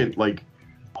fucking like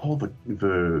all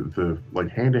the like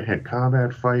hand-to-hand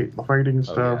combat fighting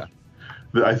stuff.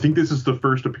 Yeah. I think this is the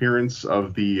first appearance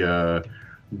of the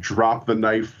drop the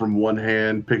knife from one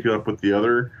hand, pick it up with the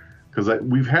other, because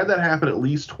we've had that happen at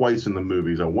least twice in the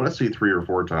movies. I want to say 3 or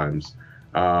 4 times,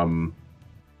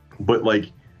 but like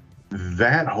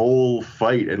that whole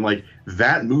fight and like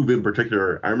that move in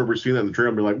particular, I remember seeing that in the trailer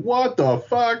and be like, what the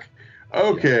fuck?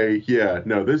 Okay, yeah,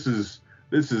 no, this is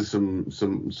some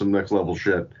next level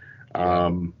shit.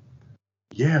 Bucky's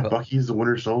the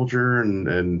Winter Soldier,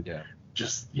 and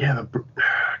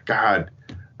God,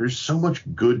 there's so much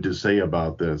good to say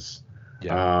about this.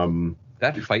 Yeah.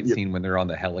 That fight scene when they're on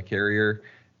the helicarrier,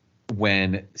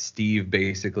 when Steve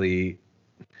basically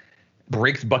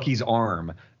breaks Bucky's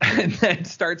arm and then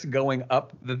starts going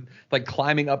up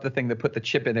climbing up the thing that put the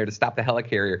chip in there to stop the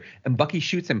helicarrier, and Bucky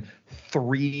shoots him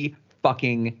 3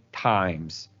 fucking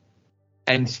times,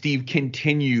 and Steve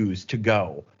continues to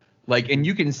go. Like, and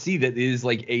you can see that it is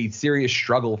like a serious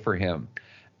struggle for him,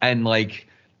 and like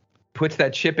puts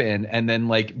that chip in, and then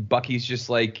like Bucky's just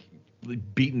like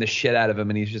beating the shit out of him,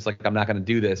 and he's just like, I'm not gonna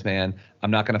do this, man.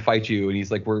 I'm not gonna fight you. And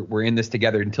he's like, we're in this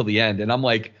together until the end. And I'm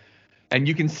like, and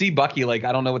you can see Bucky like,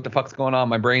 I don't know what the fuck's going on.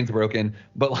 My brain's broken.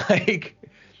 But like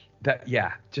that,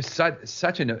 yeah, just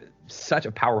such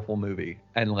a powerful movie,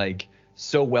 and like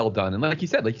so well done. And like you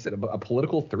said, a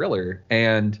political thriller.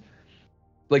 And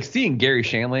like seeing Gary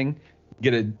Shandling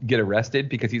get arrested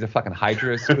because he's a fucking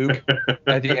Hydra spook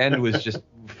at the end was just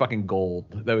fucking gold.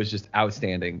 That was just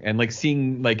outstanding. And like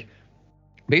seeing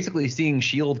seeing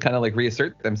S.H.I.E.L.D. kind of like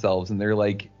reassert themselves, and they're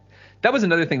like, that was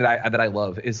another thing that I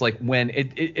love is like when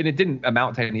it didn't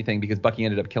amount to anything because Bucky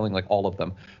ended up killing like all of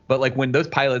them. But like when those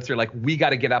pilots are like, we got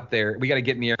to get up there, we got to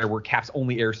get in the air, we're Cap's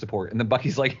only air support, and then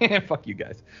Bucky's like, fuck you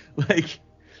guys. Like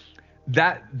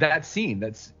that scene,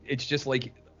 it's just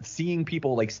like seeing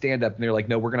people like stand up and they're like,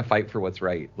 no, we're gonna fight for what's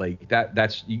right. Like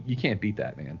that's you can't beat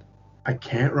that, man. I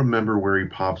can't remember where he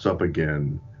pops up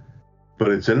again, but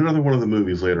it's in another one of the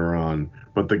movies later on.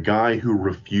 But the guy who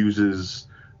refuses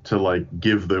to like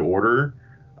give the order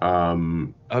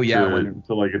to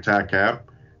like attack Cap,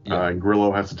 and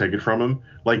Grillo has to take it from him.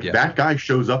 Like that guy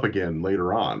shows up again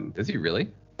later on. Does he really?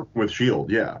 With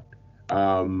S.H.I.E.L.D., yeah.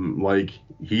 Like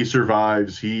he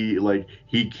survives. He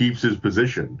keeps his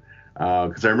position.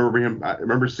 Because I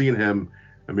remember seeing him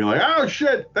and being like, oh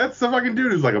shit, that's the fucking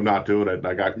dude who's like, I'm not doing it.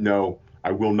 And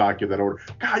I will not give that order.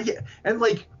 God, yeah. And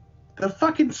like the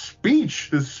fucking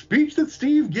speech that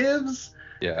Steve gives.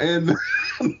 Yeah. And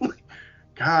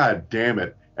God damn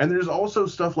it. And there's also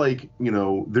stuff like,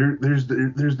 there's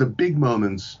the big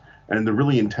moments and the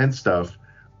really intense stuff,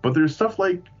 but there's stuff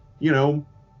like,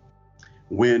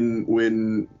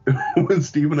 when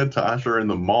Steve and Natasha are in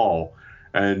the mall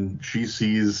and she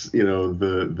sees,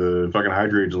 the fucking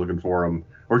Hydra agent looking for him,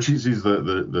 or she sees the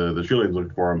S.H.I.E.L.D. agent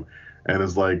looking for him, and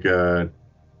is like,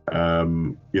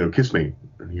 kiss me.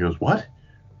 And he goes, what?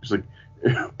 She's like,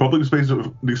 public displays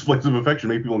of affection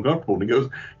make people uncomfortable. And he goes,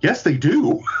 yes, they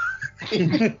do.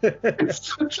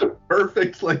 It's such a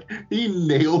perfect, he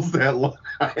nails that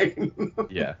line.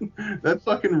 Yeah. That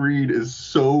fucking read is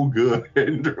so good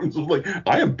in terms of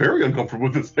I am very uncomfortable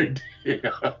with this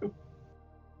idea.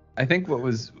 I think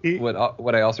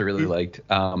what I also really liked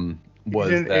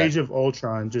was he's in Age of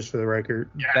Ultron, just for the record.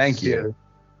 Yes. Thank you.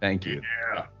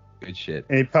 Yeah. Good shit.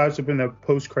 And he pops up in the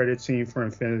post-credit scene for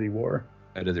Infinity War.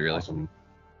 Oh, does it really? Awesome.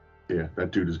 Yeah,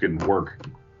 that dude is getting work.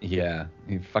 Yeah,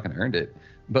 he fucking earned it.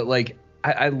 But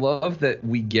I love that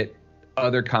we get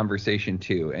other conversation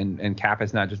too, and Cap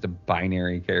is not just a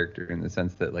binary character in the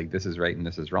sense that this is right and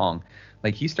this is wrong.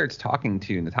 He starts talking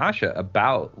to Natasha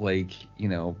about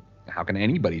how can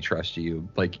anybody trust you?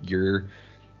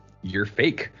 You're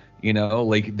fake,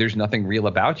 there's nothing real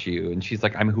about you. And she's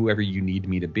like, I'm whoever you need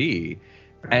me to be.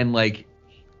 And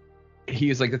he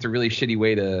was like, that's a really shitty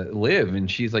way to live.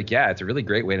 And she's like, yeah, it's a really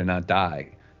great way to not die.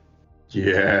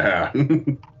 Yeah.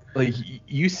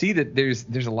 You see that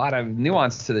there's a lot of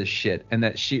nuance to this shit, and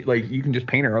that she you can just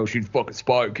paint her, oh, she's fucking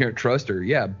spy, you can't trust her.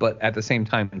 Yeah, but at the same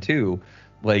time too,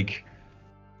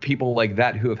 people like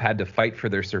that who have had to fight for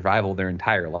their survival their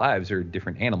entire lives are a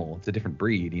different animal. It's a different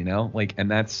breed,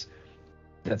 and that's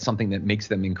something that makes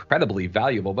them incredibly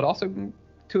valuable, but also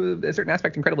to a certain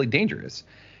aspect incredibly dangerous.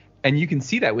 And you can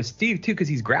see that with Steve too, because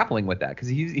he's grappling with that, because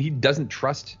he doesn't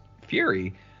trust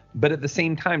Fury, but at the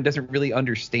same time doesn't really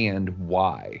understand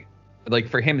why. Like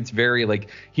for him, it's very like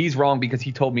he's wrong because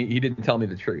he didn't tell me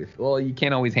the truth. Well, you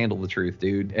can't always handle the truth,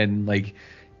 dude. And like,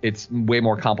 it's way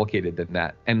more complicated than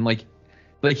that. And like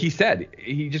he said,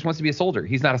 he just wants to be a soldier.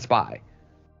 He's not a spy.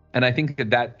 And I think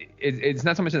that it's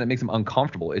not so much that makes him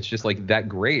uncomfortable. It's just like that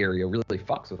gray area really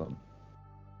fucks with him.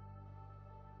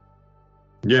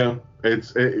 Yeah,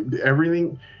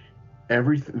 everything.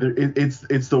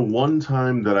 It's the one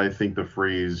time that I think the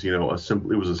phrase, it was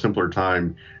a simpler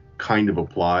time, kind of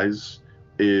applies.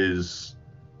 Is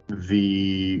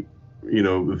the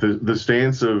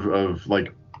stance of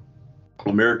like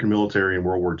American military in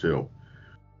World War II.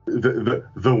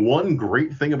 The one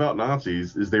great thing about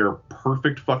Nazis is they are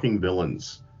perfect fucking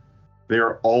villains. They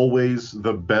are always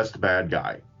the best bad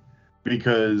guy,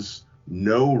 because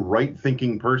no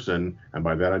right-thinking person, and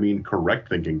by that I mean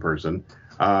correct-thinking person,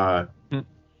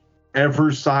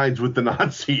 ever sides with the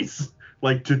Nazis.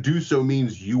 Like, to do so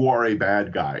means you are a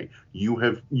bad guy. You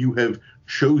have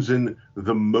chosen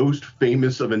the most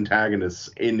famous of antagonists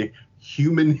in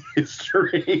human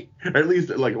history, or at least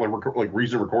like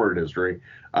recent recorded history.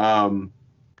 So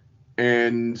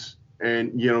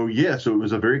it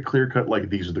was a very clear cut, like,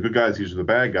 these are the good guys, these are the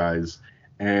bad guys.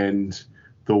 And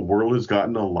the world has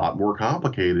gotten a lot more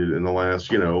complicated in the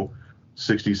last,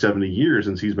 60, 70 years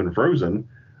since he's been frozen.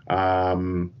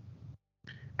 And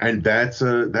that's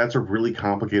a really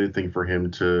complicated thing for him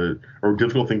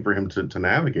difficult thing for him to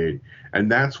navigate.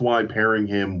 And that's why pairing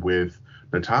him with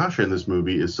Natasha in this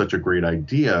movie is such a great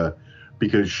idea,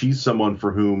 because she's someone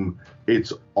for whom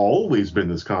it's always been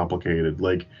this complicated.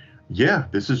 Like, yeah,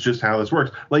 this is just how this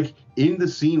works. Like, in the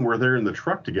scene where they're in the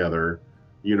truck together,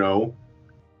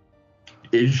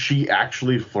 is she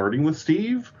actually flirting with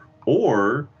Steve?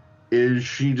 Or is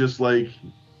she just like,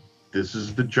 this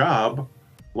is the job?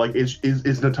 Like,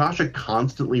 is Natasha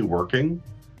constantly working?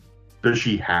 Does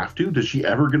she have to? Does she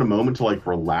ever get a moment to like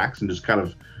relax and just kind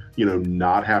of,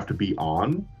 not have to be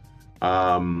on?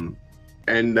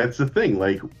 And that's the thing.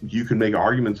 Like, you can make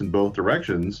arguments in both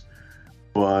directions,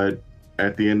 but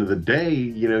at the end of the day,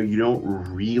 you don't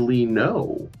really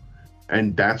know.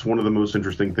 And that's one of the most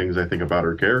interesting things I think about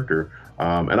her character.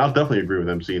 And I'll definitely agree with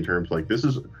MC in terms like this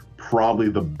is probably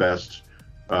the best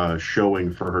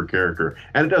showing for her character.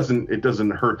 And it doesn't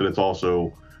hurt that it's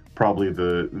also probably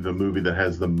the movie that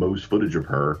has the most footage of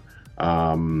her.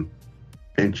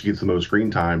 And she gets the most screen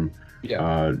time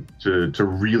to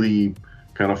really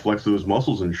kind of flex those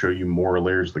muscles and show you more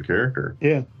layers of the character.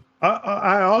 Yeah.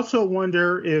 I also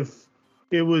wonder if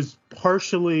it was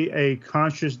partially a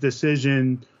conscious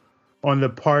decision on the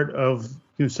part of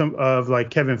some of like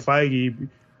Kevin Feige,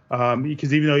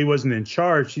 because even though he wasn't in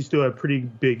charge, he still had pretty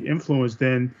big influence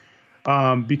then,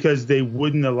 because they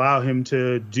wouldn't allow him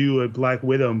to do a Black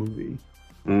Widow movie.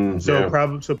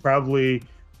 Probably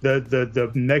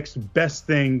the next best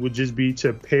thing would just be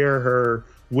to pair her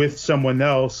with someone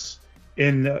else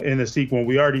in a sequel.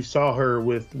 We already saw her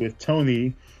with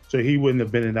Tony, so he wouldn't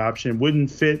have been an option. Wouldn't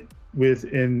fit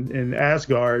in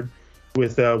Asgard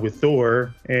with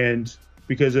Thor, and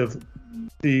because of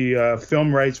the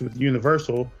film rights with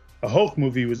Universal, a Hulk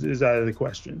movie is out of the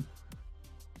question.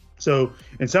 So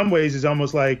in some ways, it's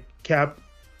almost like Cap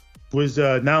was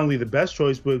not only the best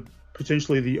choice, but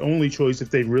potentially the only choice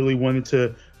if they really wanted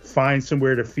to find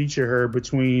somewhere to feature her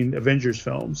between Avengers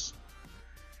films.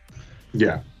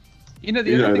 Yeah.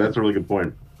 That's a really good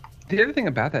point. The other thing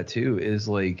about that too is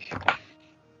like,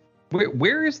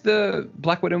 where is the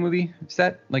Black Widow movie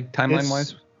set, like timeline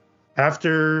wise?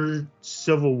 After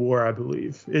Civil War, I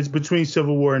believe. It's between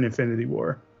Civil War and Infinity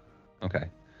War. Okay.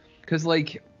 Because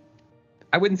like,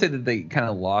 I wouldn't say that they kind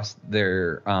of lost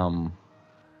their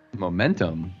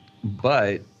momentum,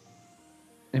 but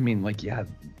I mean, like, yeah,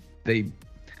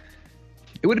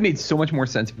 it would have made so much more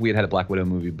sense if we had had a Black Widow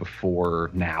movie before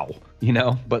now,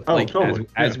 But totally.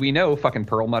 As we know, fucking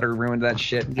Perlmutter ruined that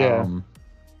shit,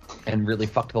 and really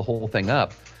fucked the whole thing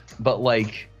up. But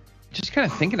like, just kind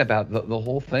of thinking about the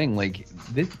whole thing, like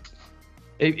this,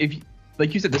 if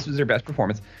like you said, this was their best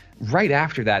performance. Right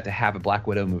after that, to have a Black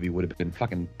Widow movie would have been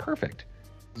fucking perfect.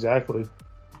 Exactly.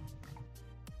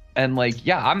 And like,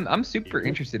 yeah, I'm super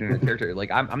interested in her character.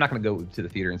 Like, I'm not going to go to the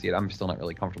theater and see it. I'm still not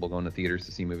really comfortable going to theaters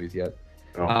to see movies yet.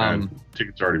 Oh, man.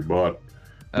 Tickets already bought.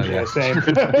 Yeah, same.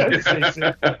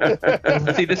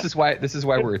 See, this is why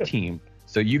we're a team.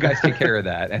 So you guys take care of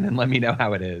that, and then let me know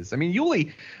how it is. I mean,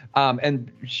 Yuli,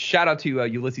 and shout out to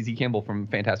Ulysses E. Campbell from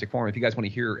Fantastic Forum. If you guys want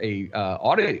to hear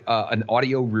an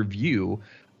audio review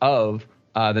of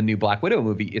the new Black Widow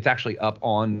movie, it's actually up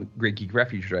on Great Geek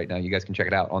Refuge right now. You guys can check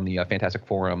it out on the Fantastic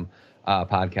Forum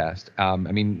podcast. I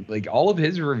mean, like all of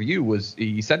his review was,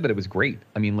 he said that it was great.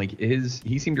 I mean, like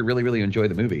he seemed to really, really enjoy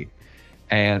the movie.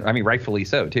 And I mean, rightfully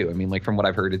so too. I mean, like from what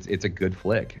I've heard, it's a good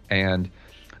flick. And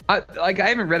I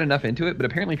haven't read enough into it, but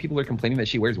apparently people are complaining that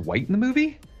she wears white in the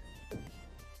movie.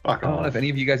 I don't know if any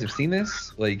of you guys have seen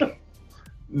this. Like,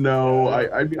 no,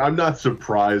 I'm not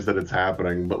surprised that it's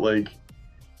happening, but like,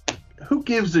 who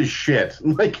gives a shit?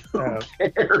 Like, who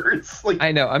cares? Like,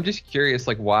 I know. I'm just curious,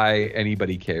 like, why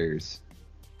anybody cares.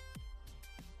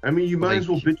 I mean, you might as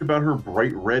well bitch about her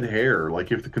bright red hair.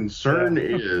 Like, if the concern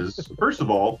is, first of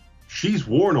all, she's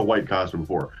worn a white costume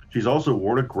before. She's also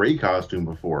worn a gray costume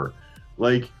before.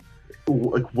 Like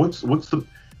what's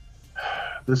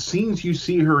the scenes you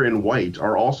see her in white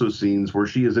are also scenes where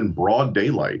she is in broad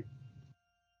daylight.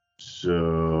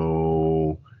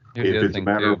 So if it's a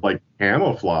matter of like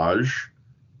camouflage,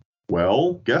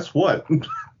 well, guess what?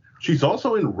 She's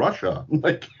also in Russia.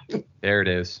 Like, there it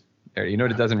is. You know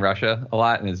what it does in Russia a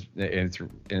lot, and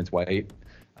it's white.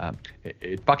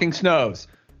 It fucking snows.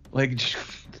 Like,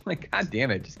 God damn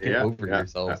it, just get over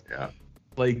yourselves. Yeah.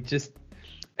 Like, just.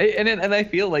 And I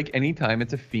feel like anytime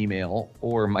it's a female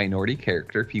or minority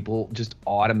character, people just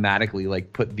automatically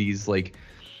like put these like,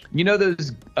 you know,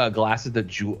 those glasses that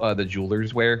the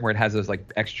jewelers wear, where it has those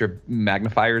like extra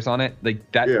magnifiers on it,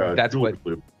 like that. Yeah, that's what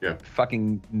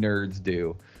fucking nerds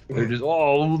do. They're just,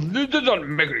 oh, this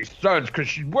doesn't make any sense because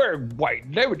she's wearing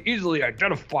white. They would easily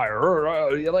identify her.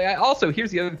 Also, here's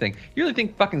the other thing. You really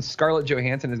think fucking Scarlett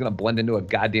Johansson is going to blend into a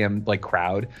goddamn, like,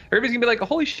 crowd? Everybody's going to be like,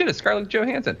 holy shit, it's Scarlett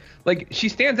Johansson. Like, she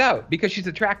stands out because she's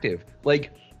attractive.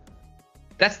 Like,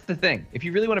 that's the thing. If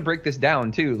you really want to break this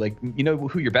down, too, like, you know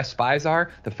who your best spies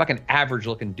are? The fucking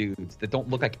average-looking dudes that don't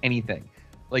look like anything.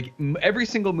 Like every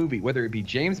single movie, whether it be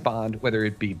James Bond, whether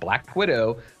it be Black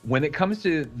Widow, when it comes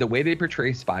to the way they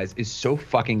portray spies is so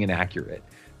fucking inaccurate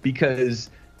because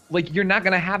like you're not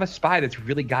going to have a spy that's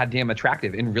really goddamn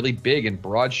attractive and really big and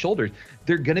broad shoulders.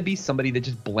 They're going to be somebody that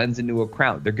just blends into a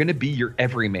crowd. They're going to be your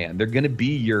everyman. They're going to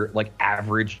be your like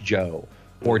average Joe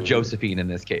or Josephine in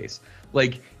this case.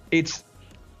 Like it's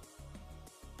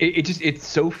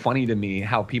so funny to me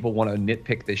how people want to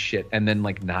nitpick this shit and then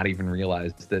like not even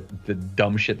realize that the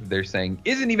dumb shit that they're saying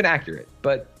isn't even accurate.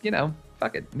 But you know,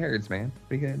 fuck it, nerds, man.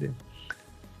 What are you gonna do?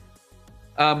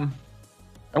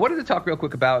 I wanted to talk real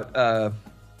quick about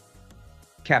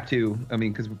Cap 2. I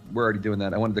mean, because we're already doing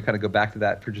that. I wanted to kind of go back to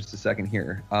that for just a second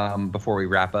here before we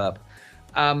wrap up.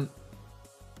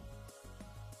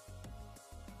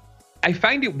 I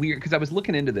find it weird because I was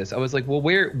looking into this. I was like, well,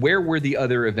 where were the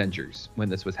other Avengers when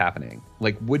this was happening?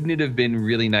 Like, wouldn't it have been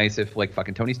really nice if like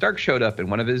fucking Tony Stark showed up in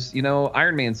one of his, you know,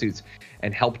 Iron Man suits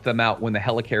and helped them out when the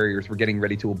helicarriers were getting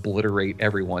ready to obliterate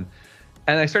everyone?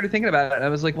 And I started thinking about it and I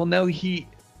was like, well, no,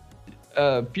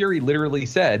 Fury literally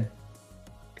said,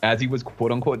 as he was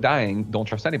quote unquote dying, don't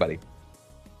trust anybody.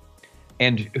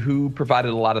 And who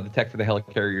provided a lot of the tech for the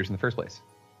helicarriers in the first place?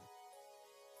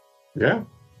 Yeah.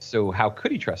 So how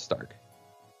could he trust Stark?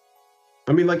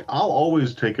 I mean, like, I'll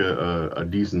always take a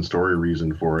decent story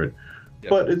reason for it. Yep.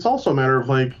 But it's also a matter of,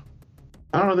 like,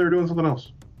 I don't know, they were doing something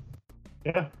else.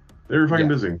 Yeah. They were fucking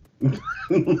busy.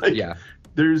 Like, yeah.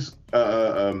 There's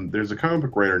a comic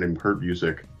book writer named Kurt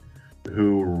Busiek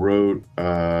who wrote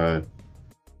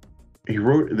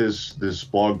this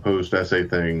blog post essay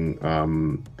thing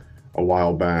a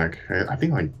while back. I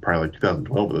think probably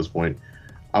 2012 at this point,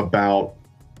 about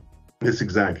this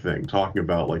exact thing, talking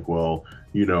about like, well,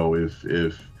 you know,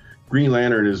 if Green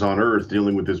Lantern is on Earth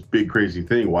dealing with this big crazy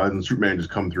thing, why doesn't Superman just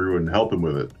come through and help him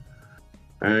with it?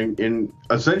 And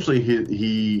essentially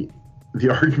the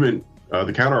argument,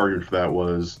 the counter argument for that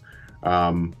was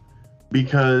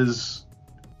because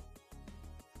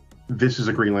this is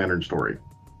a Green Lantern story.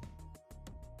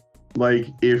 Like,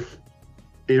 if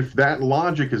that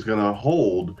logic is going to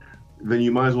hold, then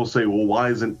you might as well say, well, why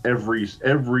isn't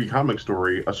every comic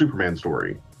story a Superman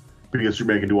story? Because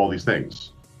Superman can do all these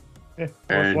things. Yeah,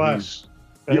 and Flash.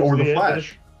 Or the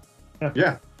Flash.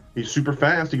 Yeah, he's super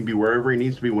fast. He can be wherever he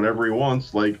needs to be whenever he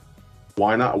wants. Like,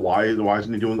 why not? Why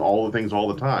isn't he doing all the things all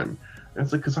the time? And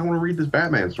it's like, because I want to read this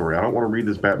Batman story. I don't want to read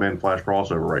this Batman Flash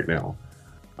crossover right now.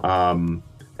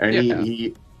 And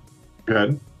he go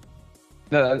ahead.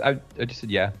 No, I just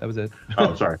said yeah. That was it.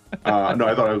 Oh, sorry. No,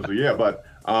 I thought it was yeah, but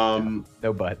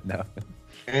no, but no.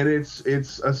 And it's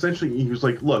essentially, he was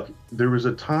like, look, there was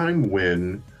a time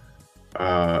when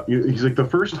he's like, the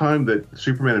first time that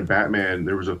Superman and Batman,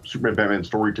 there was a Superman Batman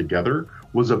story together,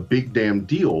 was a big damn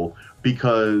deal,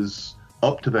 because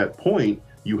up to that point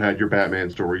you had your Batman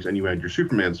stories and you had your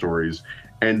Superman stories,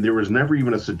 and there was never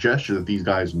even a suggestion that these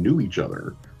guys knew each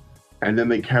other. And then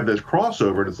they have this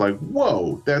crossover, and it's like,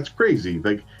 whoa, that's crazy.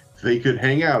 Like, They could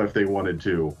hang out if they wanted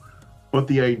to. But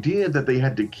the idea that they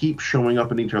had to keep showing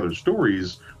up in each other's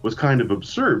stories was kind of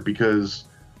absurd because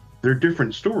they're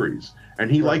different stories.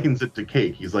 And he likens it to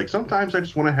cake. He's like, sometimes I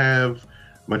just want to have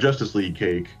my Justice League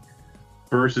cake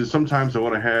versus sometimes I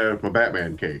want to have my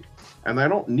Batman cake. And I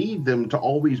don't need them to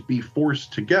always be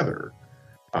forced together.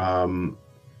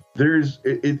 It's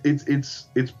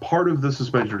part of the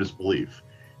suspension of disbelief.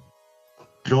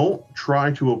 Don't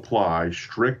try to apply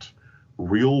strict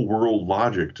real world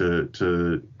logic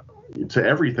to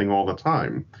everything all the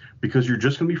time, because you're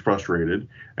just going to be frustrated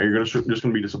and you're just going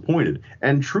to be disappointed.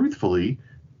 And truthfully,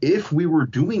 if we were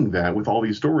doing that with all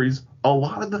these stories, a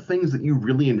lot of the things that you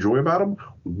really enjoy about them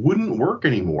wouldn't work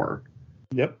anymore.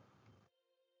 Yep.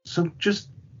 So just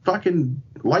fucking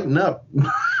lighten up.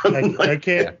 I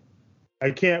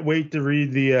can't wait to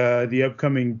read the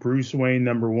upcoming Bruce Wayne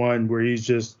 #1, where he's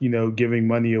just, giving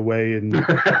money away and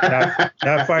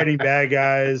not fighting bad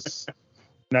guys,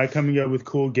 not coming up with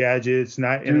cool gadgets,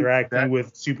 not interacting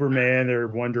with Superman or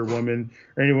Wonder Woman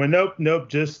or anyone. Nope.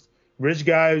 Just rich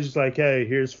guy who's just like, hey,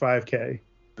 here's $5,000.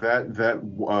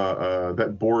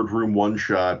 That boardroom one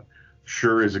shot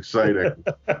sure is exciting.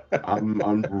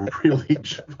 I'm really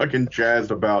fucking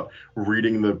jazzed about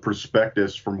reading the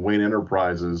prospectus from Wayne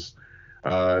Enterprises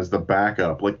as the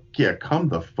backup. Like, yeah, come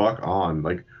the fuck on.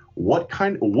 Like, what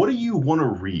do you want to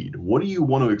read? What do you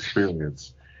want to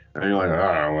experience? And you're like,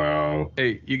 oh well.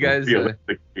 Hey, you guys.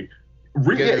 Exactly.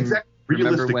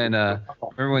 Remember when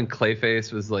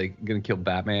Clayface was like gonna kill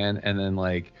Batman, and then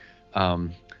like,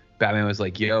 Batman was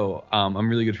like, "Yo, I'm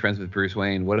really good friends with Bruce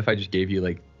Wayne. What if I just gave you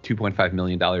like $2.5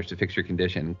 million to fix your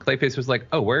condition?" Clayface was like,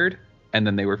 "Oh, word," and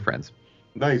then they were friends.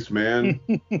 Nice, man.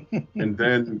 and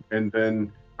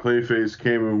then Clayface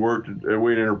came and worked at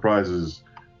Wayne Enterprises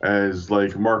as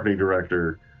like marketing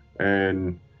director,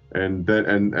 and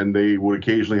they would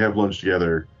occasionally have lunch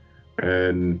together.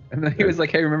 And then he was like,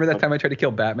 "Hey, remember that time I tried to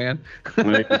kill Batman?"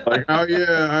 like, oh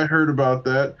yeah, I heard about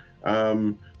that.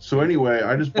 So anyway,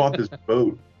 I just bought this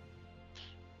boat.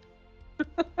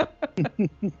 It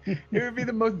would be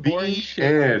the most boring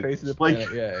shit on the face of the planet.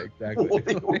 Yeah, exactly.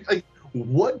 Like,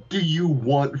 what do you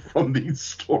want from these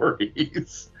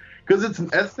stories? Because it's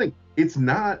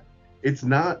not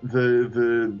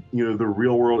the the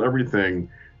real world everything.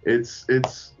 It's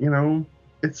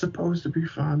supposed to be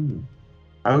fun.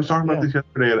 I was talking about this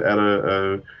yesterday at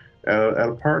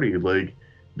a party, like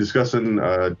discussing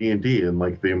D&D and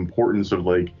like the importance of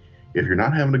like, if you're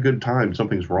not having a good time,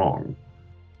 something's wrong.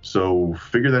 So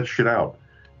figure that shit out.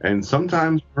 And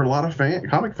sometimes for a lot of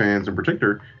comic fans in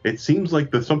particular, it seems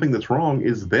like something that's wrong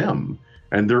is them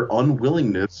and their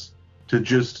unwillingness to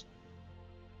just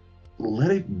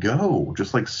let it go,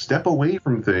 just like step away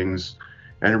from things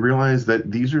and realize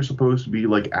that these are supposed to be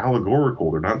like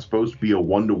allegorical. They're not supposed to be a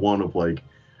one-to-one of like,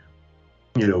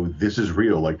 this is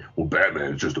real. Like, well,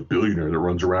 Batman is just a billionaire that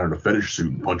runs around in a fetish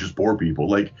suit and punches poor people.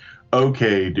 Like,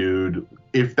 okay, dude,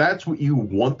 if that's what you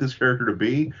want this character to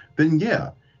be, then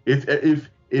yeah. If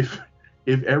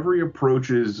every approach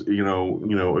is,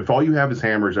 if all you have is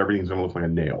hammers, everything's gonna look like a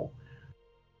nail.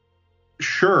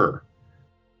 Sure.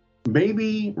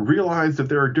 Maybe realize that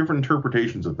there are different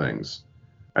interpretations of things,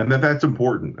 and that's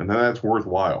important, and that's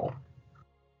worthwhile.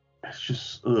 It's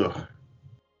just,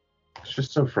 it's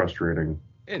just so frustrating.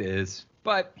 It is.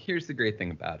 But here's the great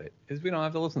thing about it, is we don't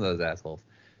have to listen to those assholes.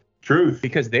 Truth.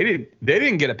 Because they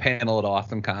didn't get a panel at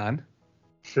AwesomeCon.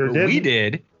 Sure did. We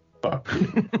did.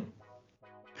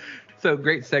 So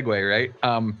great segue, right?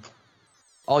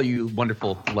 All you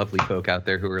wonderful, lovely folk out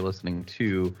there who are listening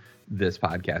to this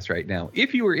podcast right now,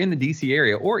 if you were in the DC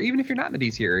area, or even if you're not in the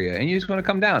DC area and you just want to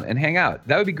come down and hang out,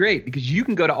 that would be great, because you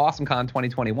can go to AwesomeCon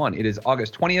 2021. It is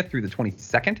August 20th through the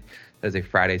 22nd. That is a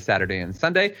Friday, Saturday, and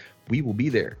Sunday. We will be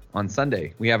there on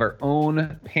Sunday. We have our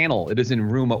own panel. It is in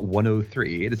room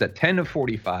 103. It is at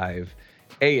 10:45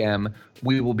 a.m.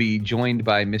 We will be joined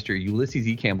by Mr. Ulysses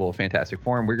E. Campbell of Fantastic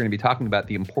Forum. We're going to be talking about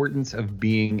the importance of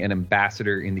being an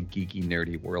ambassador in the geeky,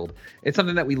 nerdy world. It's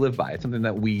something that we live by. It's something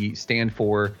that we stand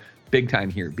for big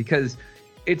time here, because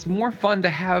it's more fun to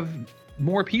have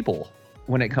more people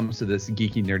when it comes to this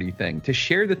geeky, nerdy thing, to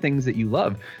share the things that you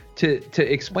love, to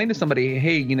explain to somebody,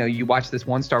 hey, you watch this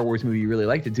one Star Wars movie you really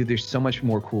liked it, dude, there's so much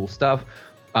more cool stuff.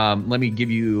 Let me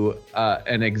give you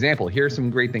an example. Here's some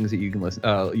great things that you can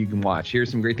you can watch.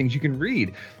 Here's some great things you can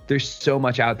read. There's so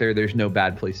much out there. There's no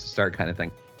bad place to start, kind of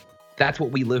thing. That's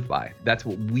what we live by. That's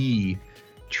what we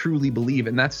truly believe,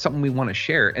 and that's something we want to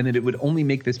share. And that it would only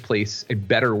make this place a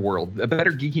better world, a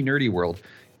better geeky, nerdy world,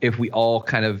 if we all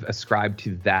kind of ascribe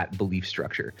to that belief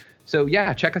structure. So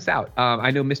yeah, check us out.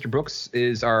 I know Mr. Brooks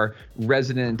is our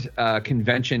resident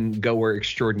convention goer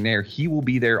extraordinaire. He will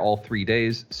be there all 3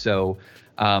 days. So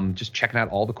just checking out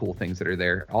all the cool things that are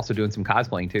there. Also doing some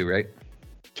cosplaying too, right?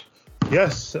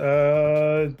 Yes.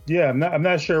 Yeah, I'm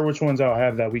not sure which ones I'll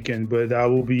have that weekend, but I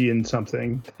will be in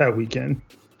something that weekend.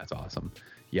 That's awesome.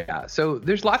 Yeah. So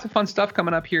there's lots of fun stuff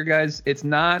coming up here, guys. It's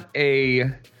not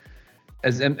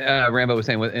as Rambo was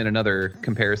saying in another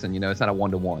comparison, it's not a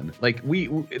 1-to-1. Like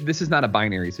this is not a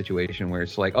binary situation where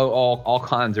it's like, oh, all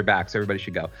cons are back, so everybody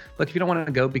should go. Look, if you don't want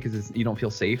to go because you don't feel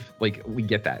safe, like we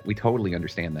get that. We totally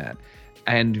understand that.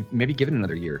 And maybe give it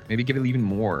another year, maybe give it even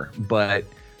more. But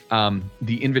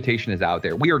the invitation is out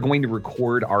there. We are going to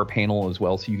record our panel as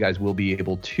well, so you guys will be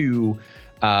able to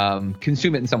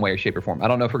consume it in some way or shape or form. I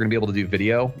don't know if we're going to be able to do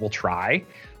video. We'll try.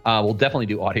 We'll definitely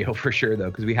do audio for sure, though,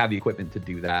 because we have the equipment to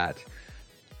do that.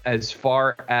 As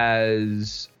far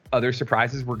as other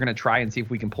surprises, we're going to try and see if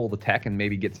we can pull the tech and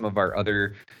maybe get some of our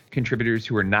other contributors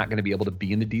who are not going to be able to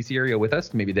be in the DC area with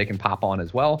us. Maybe they can pop on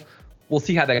as well. We'll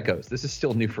see how that goes. This is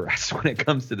still new for us when it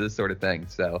comes to this sort of thing.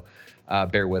 So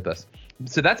bear with us.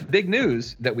 So that's big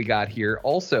news that we got here.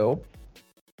 Also,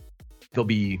 there'll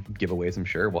be giveaways, I'm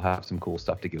sure. We'll have some cool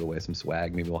stuff to give away, some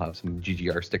swag. Maybe we'll have some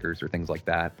GGR stickers or things like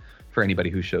that for anybody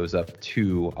who shows up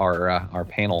to our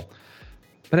panel.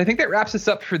 But I think that wraps us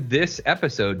up for this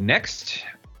episode. Next,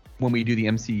 when we do the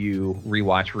MCU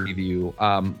rewatch review,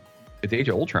 it's Age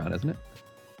of Ultron, isn't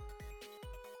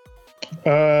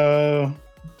it?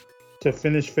 To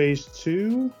finish phase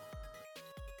 2?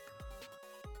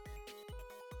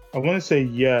 I want to say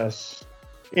yes.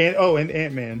 And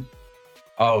Ant-Man.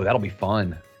 Oh, that'll be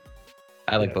fun.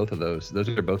 I like both of those. Those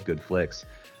are both good flicks.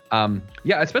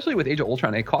 Yeah, especially with Age of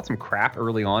Ultron, it caught some crap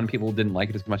early on. People didn't like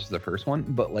it as much as the first one,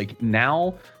 but like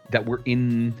now that we're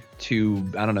into,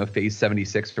 I don't know, phase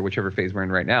 76 or whichever phase we're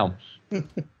in right now,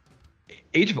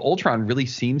 Age of Ultron really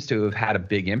seems to have had a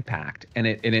big impact, and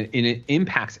it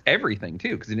impacts everything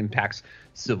too, because it impacts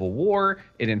Civil War,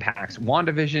 it impacts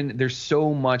WandaVision. There's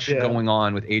so much going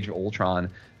on with Age of Ultron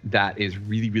that is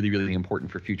really, really, really important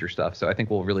for future stuff. So I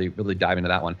think we'll really, really dive into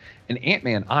that one. And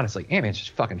Ant-Man, honestly, Ant-Man's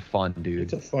just fucking fun,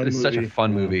 dude. It's such a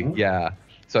fun movie. Yeah.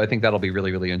 So I think that'll be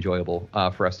really, really enjoyable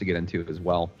for us to get into as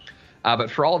well.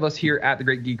 But for all of us here at the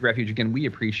Great Geek Refuge, again, we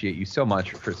appreciate you so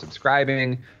much for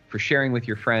subscribing, for sharing with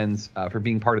your friends, for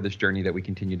being part of this journey that we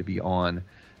continue to be on.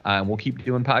 We'll keep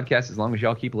doing podcasts as long as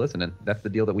y'all keep listening. That's the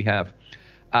deal that we have.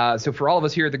 So for all of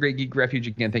us here at the Great Geek Refuge,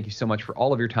 again, thank you so much for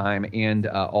all of your time and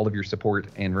all of your support.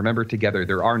 And remember, together,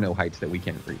 there are no heights that we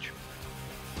can't reach.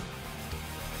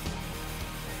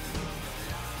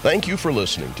 Thank you for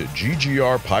listening to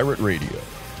GGR Pirate Radio.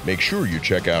 Make sure you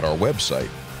check out our website,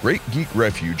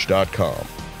 GreatGeekRefuge.com,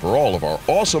 for all of our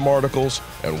awesome articles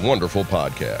and wonderful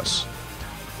podcasts.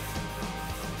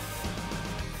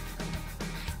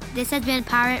 This has been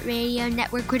Pirate Radio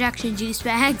Network production, Juice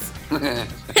Bags.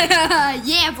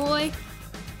 Yeah, boy.